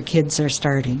camps for kids are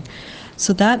starting.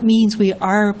 So that means we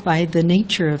are, by the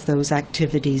nature of those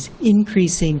activities,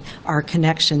 increasing our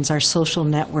connections, our social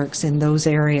networks in those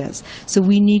areas. So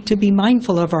we need to be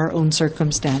mindful of our own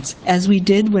circumstance. As we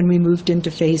did when we moved into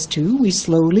phase 2, we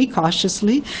slowly,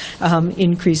 cautiously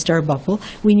increased our bubble.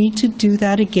 We need to do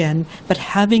that again, but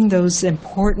having those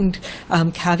important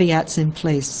caveats in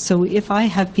place. So if I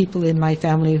have people in my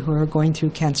family who are going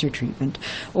through cancer treatment,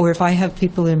 or if I have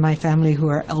people in my family who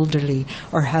are elderly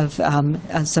or have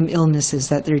some illnesses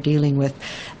that they're dealing with,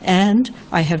 and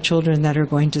I have children that are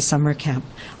going to summer camp,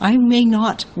 I may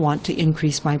not want to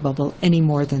increase my bubble any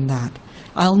more than that.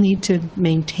 I'll need to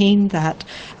maintain that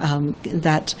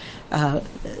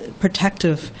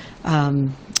protective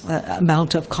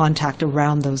amount of contact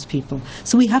around those people.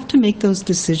 So we have to make those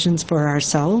decisions for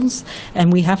ourselves,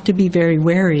 and we have to be very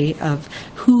wary of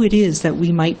who it is that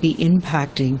we might be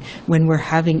impacting when we're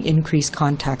having increased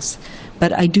contacts.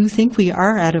 But I do think we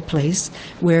are at a place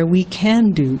where we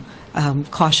can do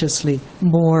cautiously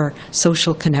more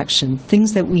social connection,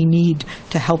 things that we need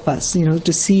to help us,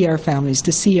 to see our families,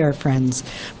 to see our friends,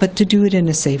 but to do it in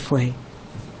a safe way.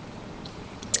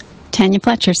 Tanya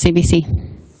Fletcher, CBC.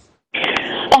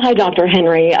 Hi, Dr.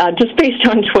 Henry. Just based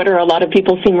on Twitter, a lot of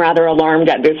people seem rather alarmed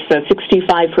at this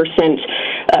 65%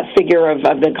 figure of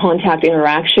the contact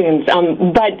interactions.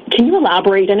 But can you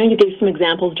elaborate? I know you gave some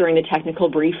examples during the technical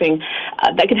briefing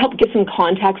that could help give some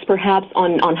context, perhaps,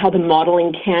 on how the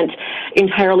modeling can't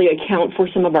entirely account for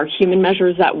some of our human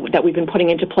measures that we've been putting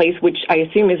into place, which I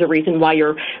assume is a reason why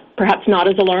you're perhaps not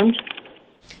as alarmed?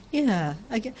 Yeah,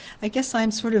 I guess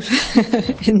I'm sort of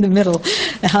in the middle.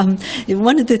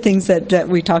 One of the things that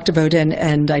we talked about,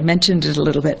 and I mentioned it a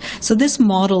little bit, so this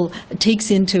model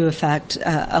takes into effect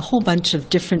a whole bunch of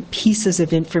different pieces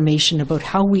of information about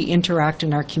how we interact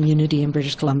in our community in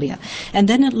British Columbia. And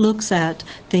then it looks at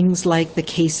things like the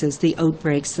cases, the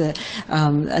outbreaks,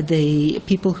 the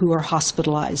people who are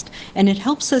hospitalized. And it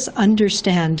helps us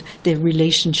understand the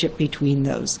relationship between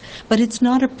those. But it's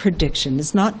not a prediction.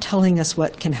 It's not telling us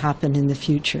what can happen in the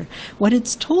future. What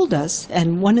it's told us,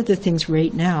 and one of the things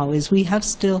right now, is we have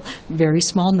still very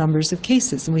small numbers of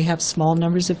cases, and we have small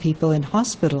numbers of people in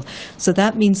hospital. So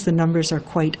that means the numbers are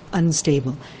quite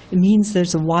unstable. It means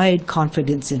there's a wide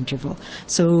confidence interval.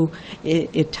 So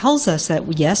it tells us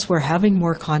that, yes, we're having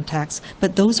more contacts,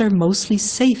 but those are mostly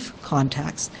safe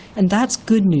contacts. And that's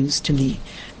good news to me.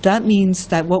 That means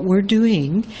that what we're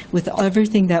doing with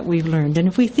everything that we've learned, and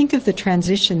if we think of the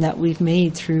transition that we've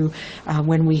made through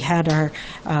when we had our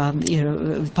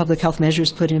public health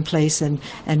measures put in place, and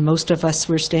most of us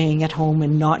were staying at home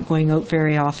and not going out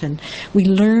very often, we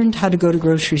learned how to go to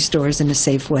grocery stores in a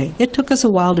safe way. It took us a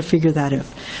while to figure that out.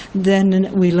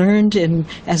 Then we learned,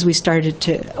 as we started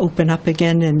to open up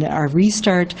again in our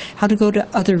restart, how to go to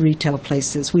other retail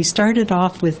places. We started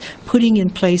off with putting in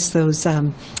place those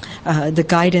the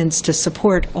guidance guidance to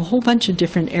support a whole bunch of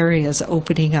different areas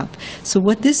opening up. So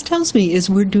what this tells me is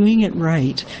we're doing it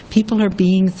right. People are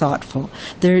being thoughtful.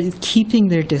 They're keeping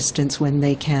their distance when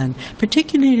they can,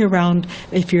 particularly around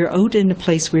if you're out in a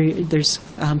place where there's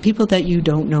people that you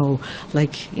don't know,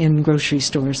 like in grocery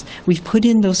stores. We've put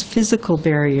in those physical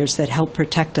barriers that help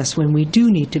protect us when we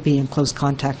do need to be in close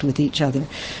contact with each other.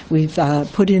 We've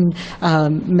put in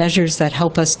measures that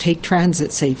help us take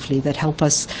transit safely, that help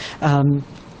us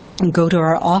go to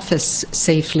our office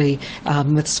safely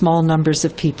with small numbers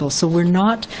of people. So we're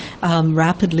not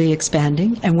rapidly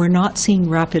expanding, and we're not seeing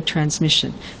rapid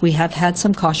transmission. We have had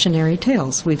some cautionary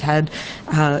tales. We've had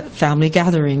family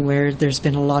gathering where there's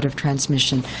been a lot of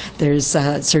transmission. There's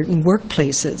certain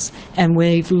workplaces, and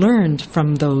we've learned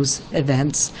from those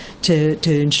events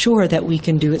to ensure that we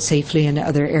can do it safely in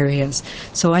other areas.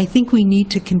 So I think we need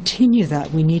to continue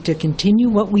that. We need to continue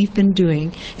what we've been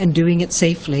doing and doing it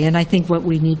safely. And I think what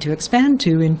we need to expand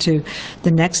into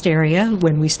the next area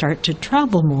when we start to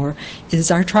travel more is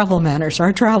our travel manners,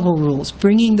 our travel rules,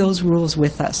 bringing those rules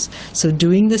with us. So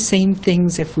doing the same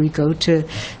things if we go to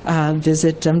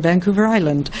visit Vancouver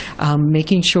Island,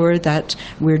 making sure that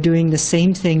we're doing the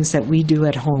same things that we do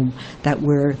at home, that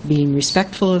we're being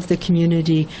respectful of the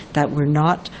community, that we're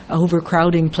not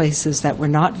overcrowding places, that we're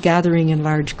not gathering in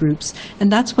large groups. And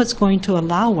that's what's going to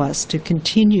allow us to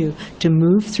continue to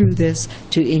move through this,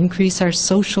 to increase our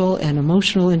social and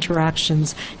emotional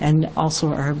interactions, and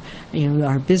also our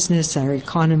business, our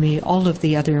economy, all of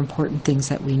the other important things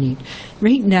that we need.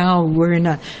 Right now, we're in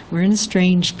a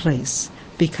strange place,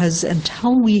 because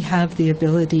until we have the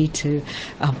ability to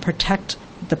protect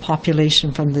the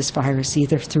population from this virus,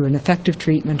 either through an effective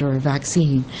treatment or a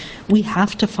vaccine, we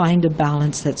have to find a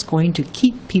balance that's going to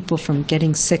keep people from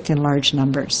getting sick in large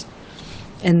numbers.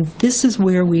 And this is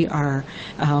where we are.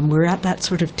 We're at that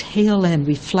sort of tail end.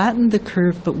 We flattened the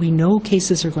curve, but we know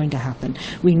cases are going to happen.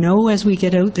 We know as we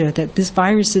get out there that this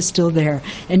virus is still there.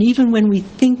 And even when we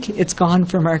think it's gone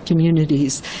from our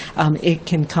communities, it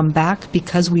can come back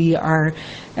because we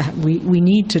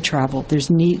need to travel.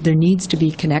 There needs to be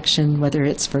connection, whether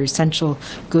it's for essential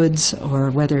goods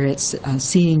or whether it's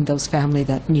seeing those families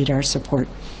that need our support.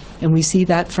 And we see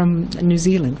that from New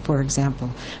Zealand, for example,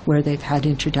 where they've had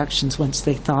introductions once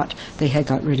they thought they had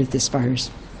got rid of this virus.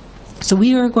 So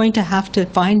we are going to have to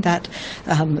find that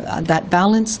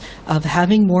balance of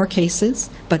having more cases,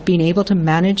 but being able to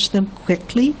manage them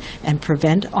quickly and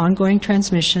prevent ongoing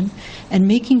transmission, and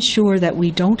making sure that we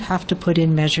don't have to put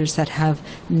in measures that have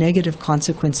negative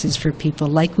consequences for people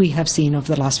like we have seen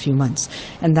over the last few months.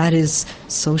 And that is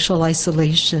social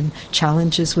isolation,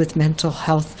 challenges with mental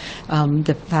health,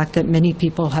 the fact that many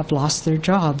people have lost their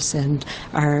jobs and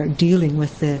are dealing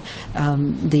with the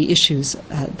issues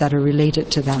that are related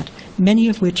to that, many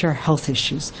of which are health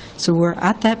issues. So we're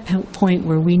at that point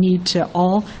where we need to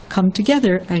all come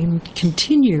together and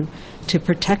continue to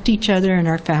protect each other and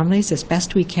our families as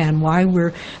best we can while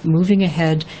we're moving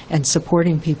ahead and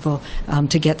supporting people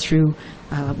to get through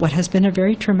what has been a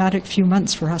very traumatic few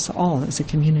months for us all as a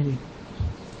community.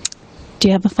 Do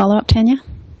you have a follow-up, Tanya?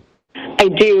 I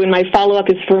do, and my follow-up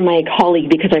is for my colleague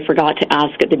because I forgot to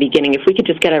ask at the beginning. If we could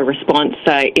just get a response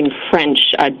in French,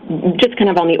 just kind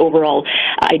of on the overall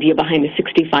idea behind the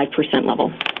 65%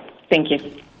 level. Thank you.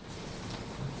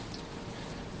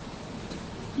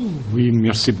 Oui,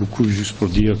 merci beaucoup. Juste pour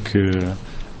dire que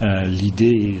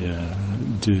l'idée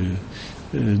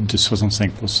de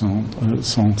 65%,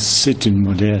 c'est un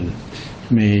modèle,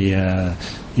 mais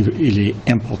il est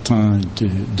important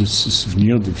de se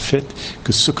souvenir du fait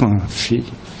que ce qu'on fait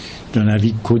dans la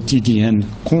vie quotidienne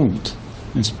compte,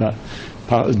 n'est-ce pas?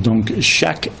 Donc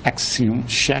chaque action,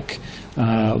 chaque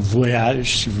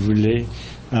voyage, si vous voulez,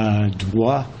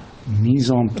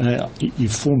 il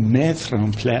faut mettre en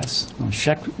place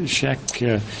chaque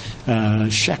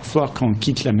fois qu'on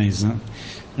quitte la maison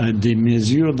des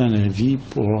mesures dans la vie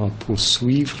pour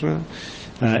suivre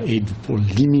et pour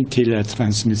limiter la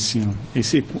transmission. Et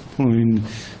c'est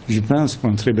je pense pour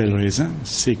une très belle raison,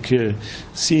 c'est que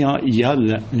s'il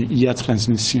y a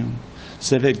transmission,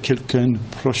 ça va être quelqu'un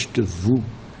proche de vous,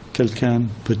 quelqu'un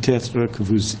peut-être que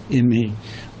vous aimez,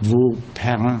 vos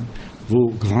parents, vos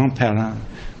grands-parents,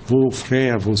 vos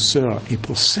frères, vos sœurs. Et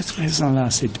pour cette raison-là,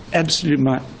 c'est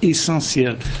absolument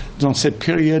essentiel dans cette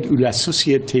période où la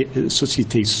société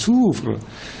s'ouvre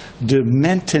de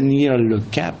maintenir le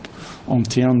cap en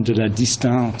termes de la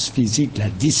distance physique, la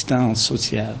distance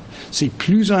sociale. C'est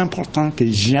plus important que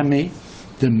jamais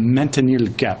de maintenir le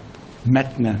cap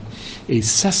maintenant. Et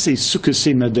ça, c'est ce que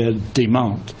ces modèles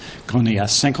démontrent. Qu'on est à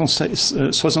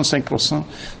 65%,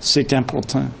 c'est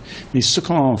important. Mais ce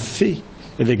qu'on fait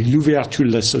avec l'ouverture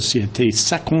de la société,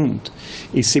 ça compte.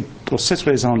 Et c'est pour cette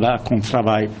raison-là qu'on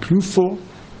travaille plus fort,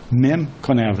 même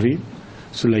qu'en avril,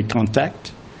 sur les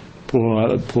contacts,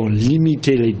 pour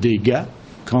limiter les dégâts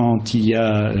quand il y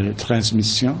a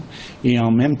transmission. Et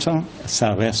en même temps,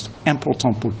 ça reste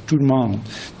important pour tout le monde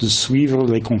de suivre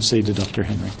les conseils de Dr.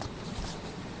 Henry.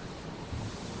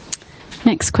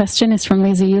 Next question is from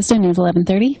Lisa Houston, News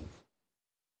 1130.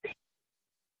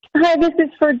 Hi, this is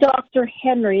for Dr.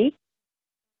 Henry.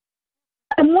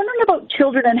 I'm wondering about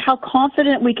children and how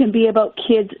confident we can be about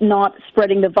kids not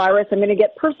spreading the virus. I'm going to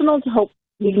get personal to hope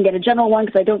we can get a general one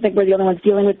because I don't think we're the only ones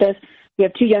dealing with this. We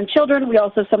have 2 young children. We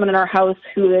also have someone in our house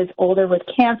who is older with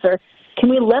cancer. Can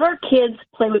we let our kids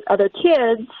play with other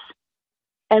kids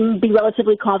and be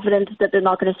relatively confident that they're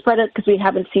not going to spread it because we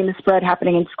haven't seen the spread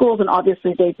happening in schools and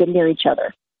obviously they've been near each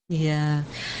other? Yeah.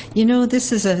 You know,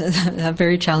 this is a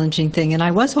very challenging thing, and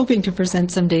I was hoping to present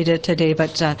some data today,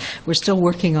 but we're still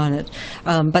working on it.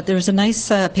 But there's a nice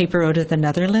paper out of the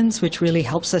Netherlands which really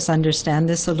helps us understand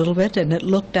this a little bit, and it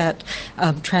looked at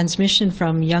transmission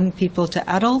from young people to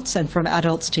adults and from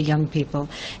adults to young people.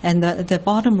 And the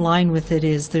bottom line with it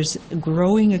is there's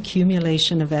growing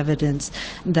accumulation of evidence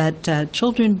that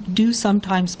children do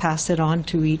sometimes pass it on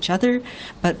to each other,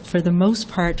 but for the most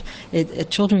part,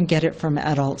 children get it from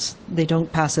adults. They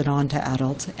don't pass it on to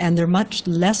adults, and they're much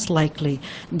less likely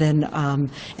than,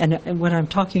 and when I'm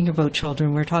talking about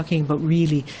children, we're talking about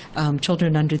really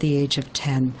children under the age of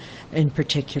 10 in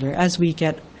particular. As we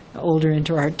get older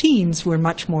into our teens, we're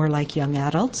much more like young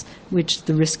adults, which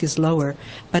the risk is lower.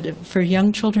 But for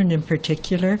young children in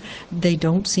particular, they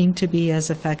don't seem to be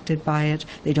as affected by it,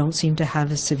 they don't seem to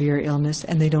have a severe illness,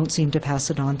 and they don't seem to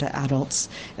pass it on to adults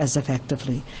as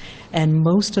effectively. And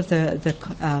most of the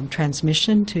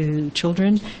transmission to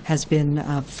children has been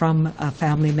from a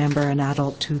family member, an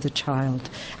adult, to the child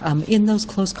in those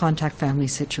close contact family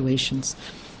situations.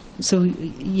 So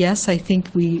yes, I think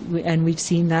we've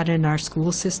seen that in our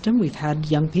school system. We've had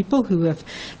young people who have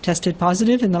tested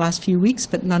positive in the last few weeks,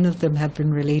 but none of them have been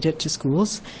related to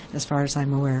schools, as far as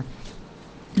I'm aware.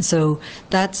 So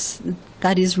that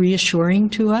is reassuring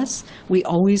to us. We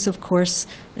always, of course,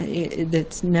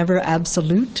 it's never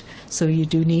absolute, so you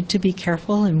do need to be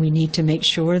careful, and we need to make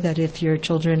sure that if your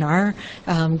children are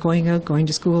going out, going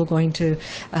to school, going to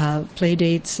play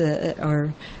dates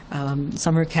or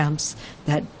summer camps,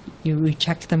 that we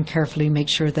check them carefully, make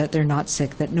sure that they're not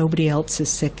sick, that nobody else is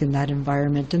sick in that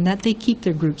environment, and that they keep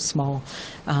their groups small,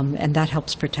 and that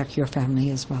helps protect your family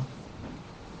as well.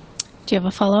 Do you have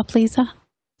a follow-up, Lisa?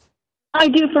 I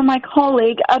do for my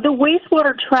colleague. The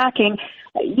wastewater tracking,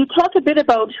 you talked a bit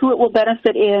about who it will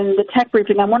benefit in the tech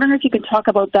briefing. I'm wondering if you could talk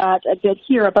about that a bit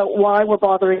here, about why we're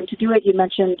bothering to do it. You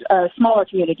mentioned smaller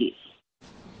communities.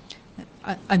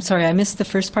 I'm sorry, I missed the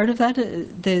first part of that.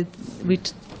 We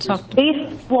talked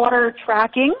wastewater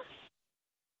tracking.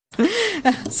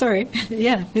 Sorry.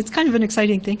 Yeah, it's kind of an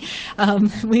exciting thing.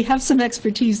 We have some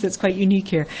expertise that's quite unique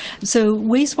here. So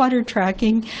wastewater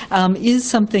tracking is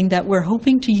something that we're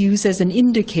hoping to use as an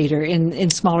indicator in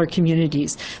smaller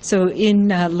communities. So in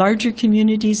larger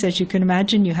communities, as you can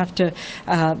imagine, you have to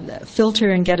filter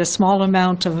and get a small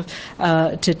amount of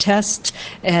to test,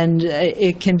 and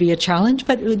it can be a challenge.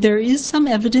 But there is some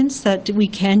evidence that we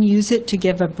can use it to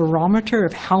give a barometer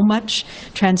of how much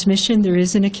transmission there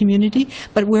is in a community.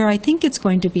 But where I think it's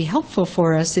going to be helpful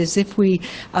for us is if we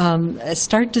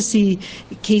start to see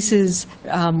cases,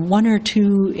 1 or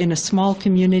 2 in a small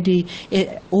community,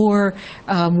 or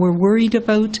we're worried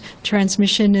about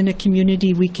transmission in a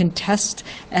community, we can test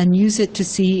and use it to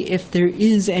see if there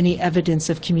is any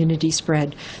evidence of community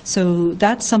spread. So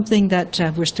that's something that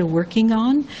we're still working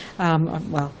on,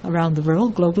 well, around the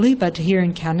world, globally, but here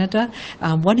in Canada,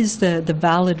 what is the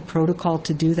valid protocol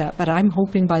to do that? But I'm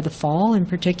hoping by the fall in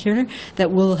particular that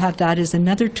we'll have that as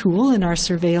another tool in our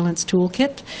surveillance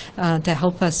toolkit to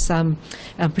help us,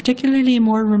 particularly in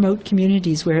more remote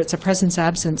communities where it's a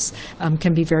presence-absence,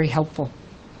 can be very helpful.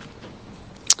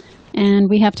 And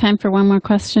we have time for one more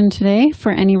question today.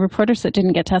 For any reporters that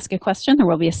didn't get to ask a question, there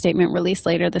will be a statement released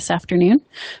later this afternoon.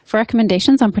 For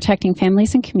recommendations on protecting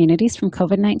families and communities from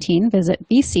COVID-19, visit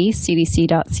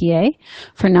bccdc.ca.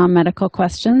 For non-medical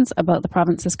questions about the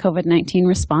province's COVID-19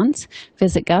 response,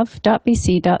 visit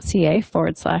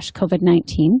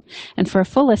gov.bc.ca/COVID-19. And for a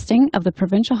full listing of the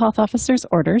provincial health officer's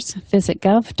orders, visit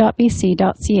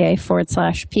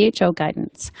gov.bc.ca/PHO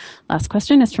guidance. Last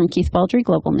question is from Keith Baldry,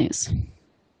 Global News.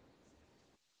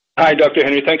 Hi, Dr.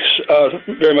 Henry. Thanks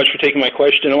very much for taking my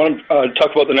question. I want to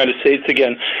talk about the United States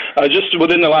again. Just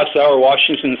within the last hour,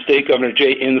 Washington State Governor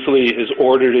Jay Inslee has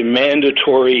ordered a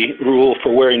mandatory rule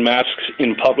for wearing masks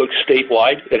in public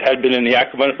statewide. It had been in the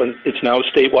act, but it's now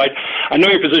statewide. I know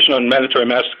your position on mandatory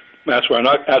masks. I'm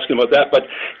not asking about that, but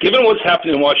given what's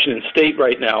happening in Washington State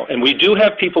right now, and we do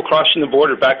have people crossing the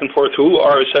border back and forth who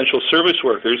are essential service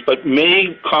workers, but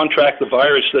may contract the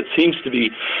virus that seems to be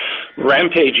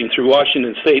rampaging through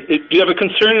Washington State, do you have a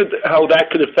concern of how that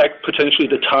could affect potentially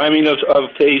the timing of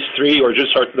phase 3 or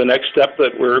just sort of the next step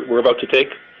that we're about to take?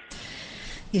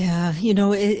 Yeah, you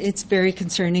know, it's very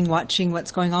concerning watching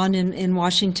what's going on in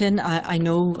Washington. I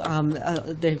know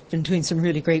they've been doing some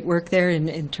really great work there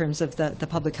in terms of the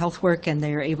public health work, and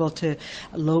they are able to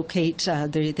locate,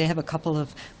 they have a couple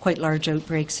of quite large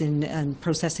outbreaks in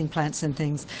processing plants and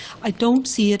things. I don't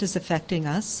see it as affecting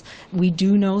us. We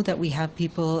do know that we have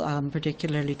people,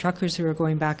 particularly truckers, who are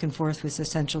going back and forth with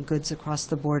essential goods across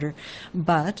the border,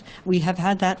 but we have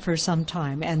had that for some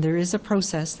time, and there is a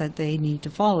process that they need to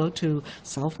follow to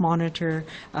self-monitor.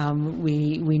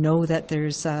 We know that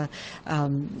there's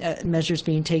measures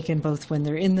being taken both when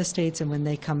they're in the States and when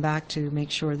they come back to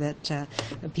make sure that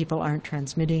people aren't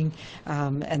transmitting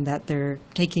and that they're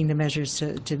taking the measures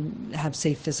to have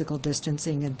safe physical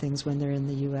distancing and things when they're in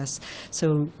the U.S.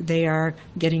 So they are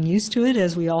getting used to it,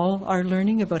 as we all are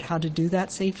learning about how to do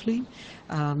that safely.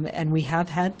 And we have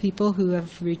had people who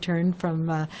have returned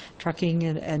from trucking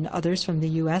and others from the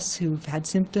U.S. who've had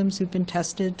symptoms, who've been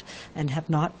tested and have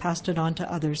not passed it on to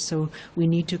others. So we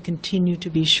need to continue to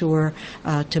be sure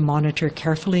to monitor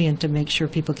carefully and to make sure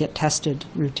people get tested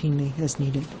routinely as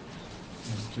needed.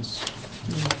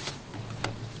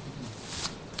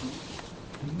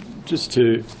 Just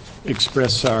to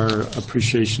express our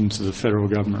appreciation to the federal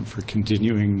government for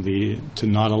continuing to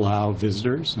not allow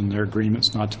visitors and their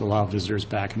agreements not to allow visitors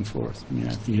back and forth. I mean,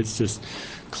 I think it's just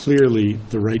clearly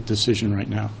the right decision right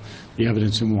now. The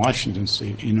evidence in Washington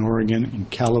State, in Oregon, in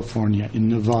California, in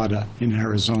Nevada, in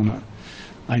Arizona.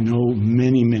 I know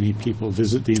many, many people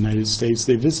visit the United States.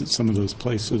 They visit some of those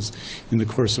places in the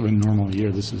course of a normal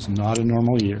year. This is not a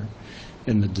normal year.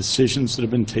 And the decisions that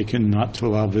have been taken not to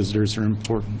allow visitors are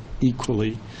important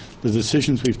equally. The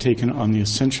decisions we've taken on the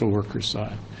essential worker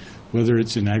side, whether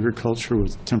it's in agriculture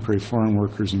with temporary foreign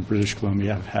workers in British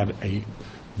Columbia, have had a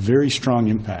very strong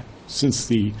impact. Since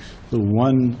the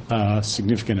one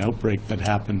significant outbreak that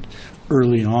happened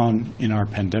early on in our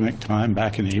pandemic time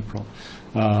back in April,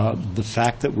 the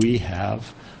fact that we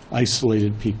have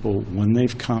isolated people when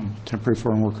they've come, temporary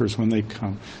foreign workers when they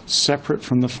come, separate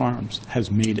from the farms,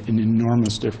 has made an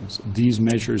enormous difference. These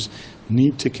measures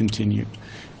need to continue,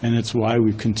 and it's why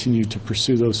we've continued to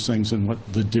pursue those things and what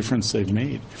the difference they've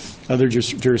made. Other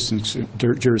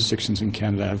jurisdictions in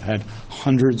Canada have had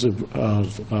hundreds of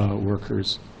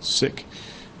workers sick,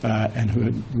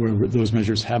 and where those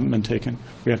measures haven't been taken.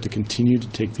 We have to continue to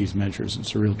take these measures.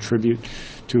 It's a real tribute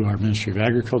to our Ministry of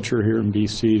Agriculture here in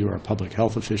BC, to our public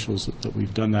health officials that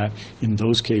we've done that in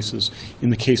those cases. In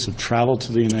the case of travel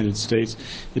to the United States,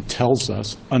 it tells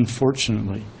us,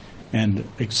 unfortunately, and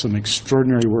some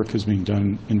extraordinary work is being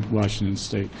done in Washington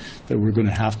State, that we're going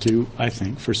to have to, I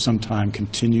think, for some time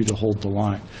continue to hold the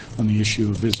line on the issue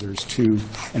of visitors to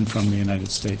and from the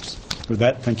United States. With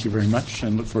that, thank you very much,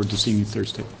 and look forward to seeing you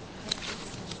Thursday.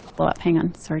 Follow-up, hang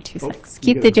on, sorry, 2 seconds.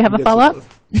 Keith, did you have a follow-up? One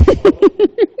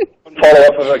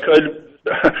follow-up, if I could.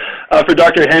 For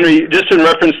Dr. Henry, just in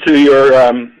reference to your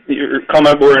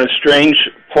comment, we're in a strange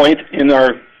point in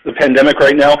the pandemic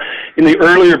right now. In the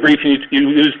earlier briefing, you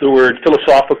used the word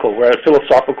philosophical. We're at a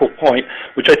philosophical point,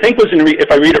 which I think was,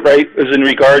 if I read it right, was in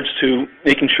regards to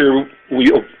making sure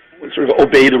we sort of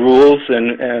obey the rules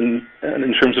and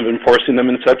in terms of enforcing them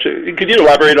and such. Could you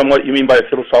elaborate on what you mean by a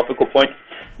philosophical point?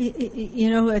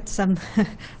 You know, it's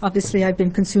obviously I've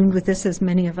been consumed with this, as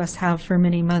many of us have for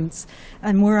many months,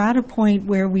 and we're at a point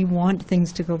where we want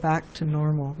things to go back to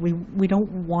normal. We don't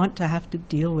want to have to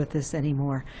deal with this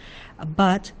anymore,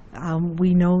 but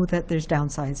we know that there's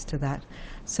downsides to that.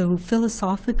 So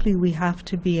philosophically, we have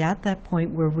to be at that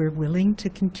point where we're willing to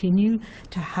continue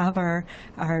to have our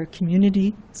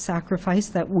community sacrifice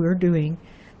that we're doing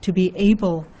to be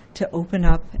able to open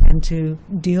up and to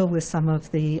deal with some of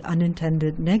the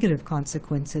unintended negative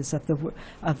consequences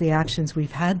of the actions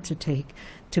we've had to take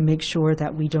to make sure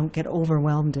that we don't get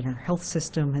overwhelmed in our health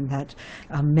system and that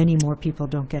many more people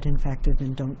don't get infected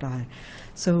and don't die.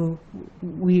 So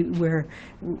we're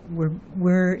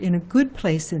in a good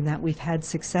place in that we've had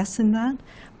success in that,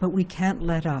 but we can't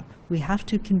let up. We have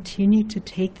to continue to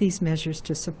take these measures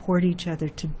to support each other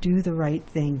to do the right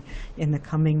thing in the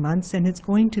coming months, and it's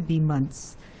going to be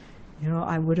months. You know,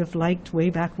 I would have liked way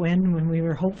back when we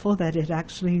were hopeful that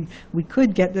we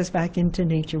could get this back into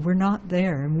nature. We're not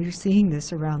there, and we're seeing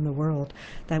this around the world,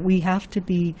 that we have to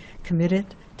be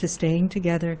committed to staying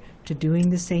together, to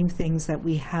doing the same things that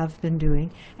we have been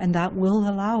doing, and that will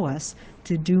allow us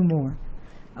to do more.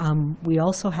 We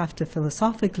also have to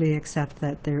philosophically accept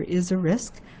that there is a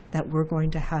risk that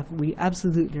we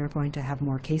absolutely are going to have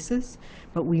more cases,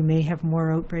 but we may have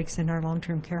more outbreaks in our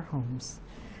long-term care homes.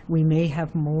 We may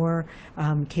have more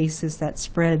cases that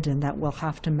spread and that we'll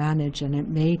have to manage, and it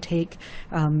may take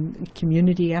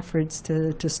community efforts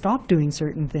to stop doing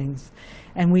certain things.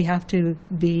 And we have to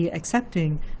be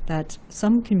accepting that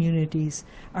some communities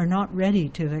are not ready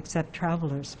to accept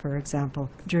travelers, for example,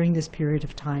 during this period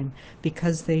of time,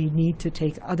 because they need to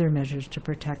take other measures to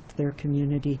protect their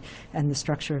community and the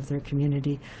structure of their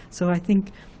community. So I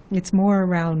think it's more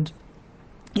around,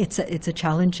 it's a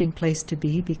challenging place to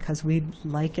be, because we'd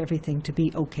like everything to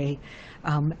be okay,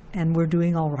 and we're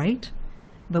doing all right,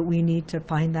 but we need to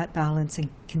find that balance and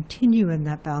continue in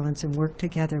that balance and work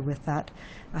together with that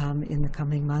in the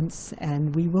coming months,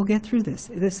 and we will get through this.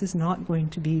 This is not going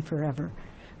to be forever,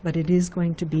 but it is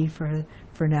going to be for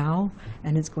now,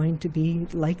 and it's going to be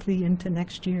likely into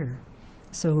next year.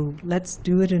 So let's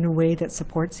do it in a way that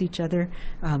supports each other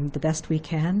the best we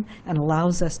can, and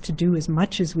allows us to do as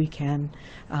much as we can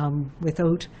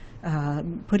without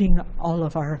putting all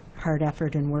of our hard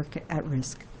effort and work at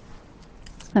risk.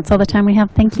 That's all the time we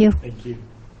have. Thank you. Thank you.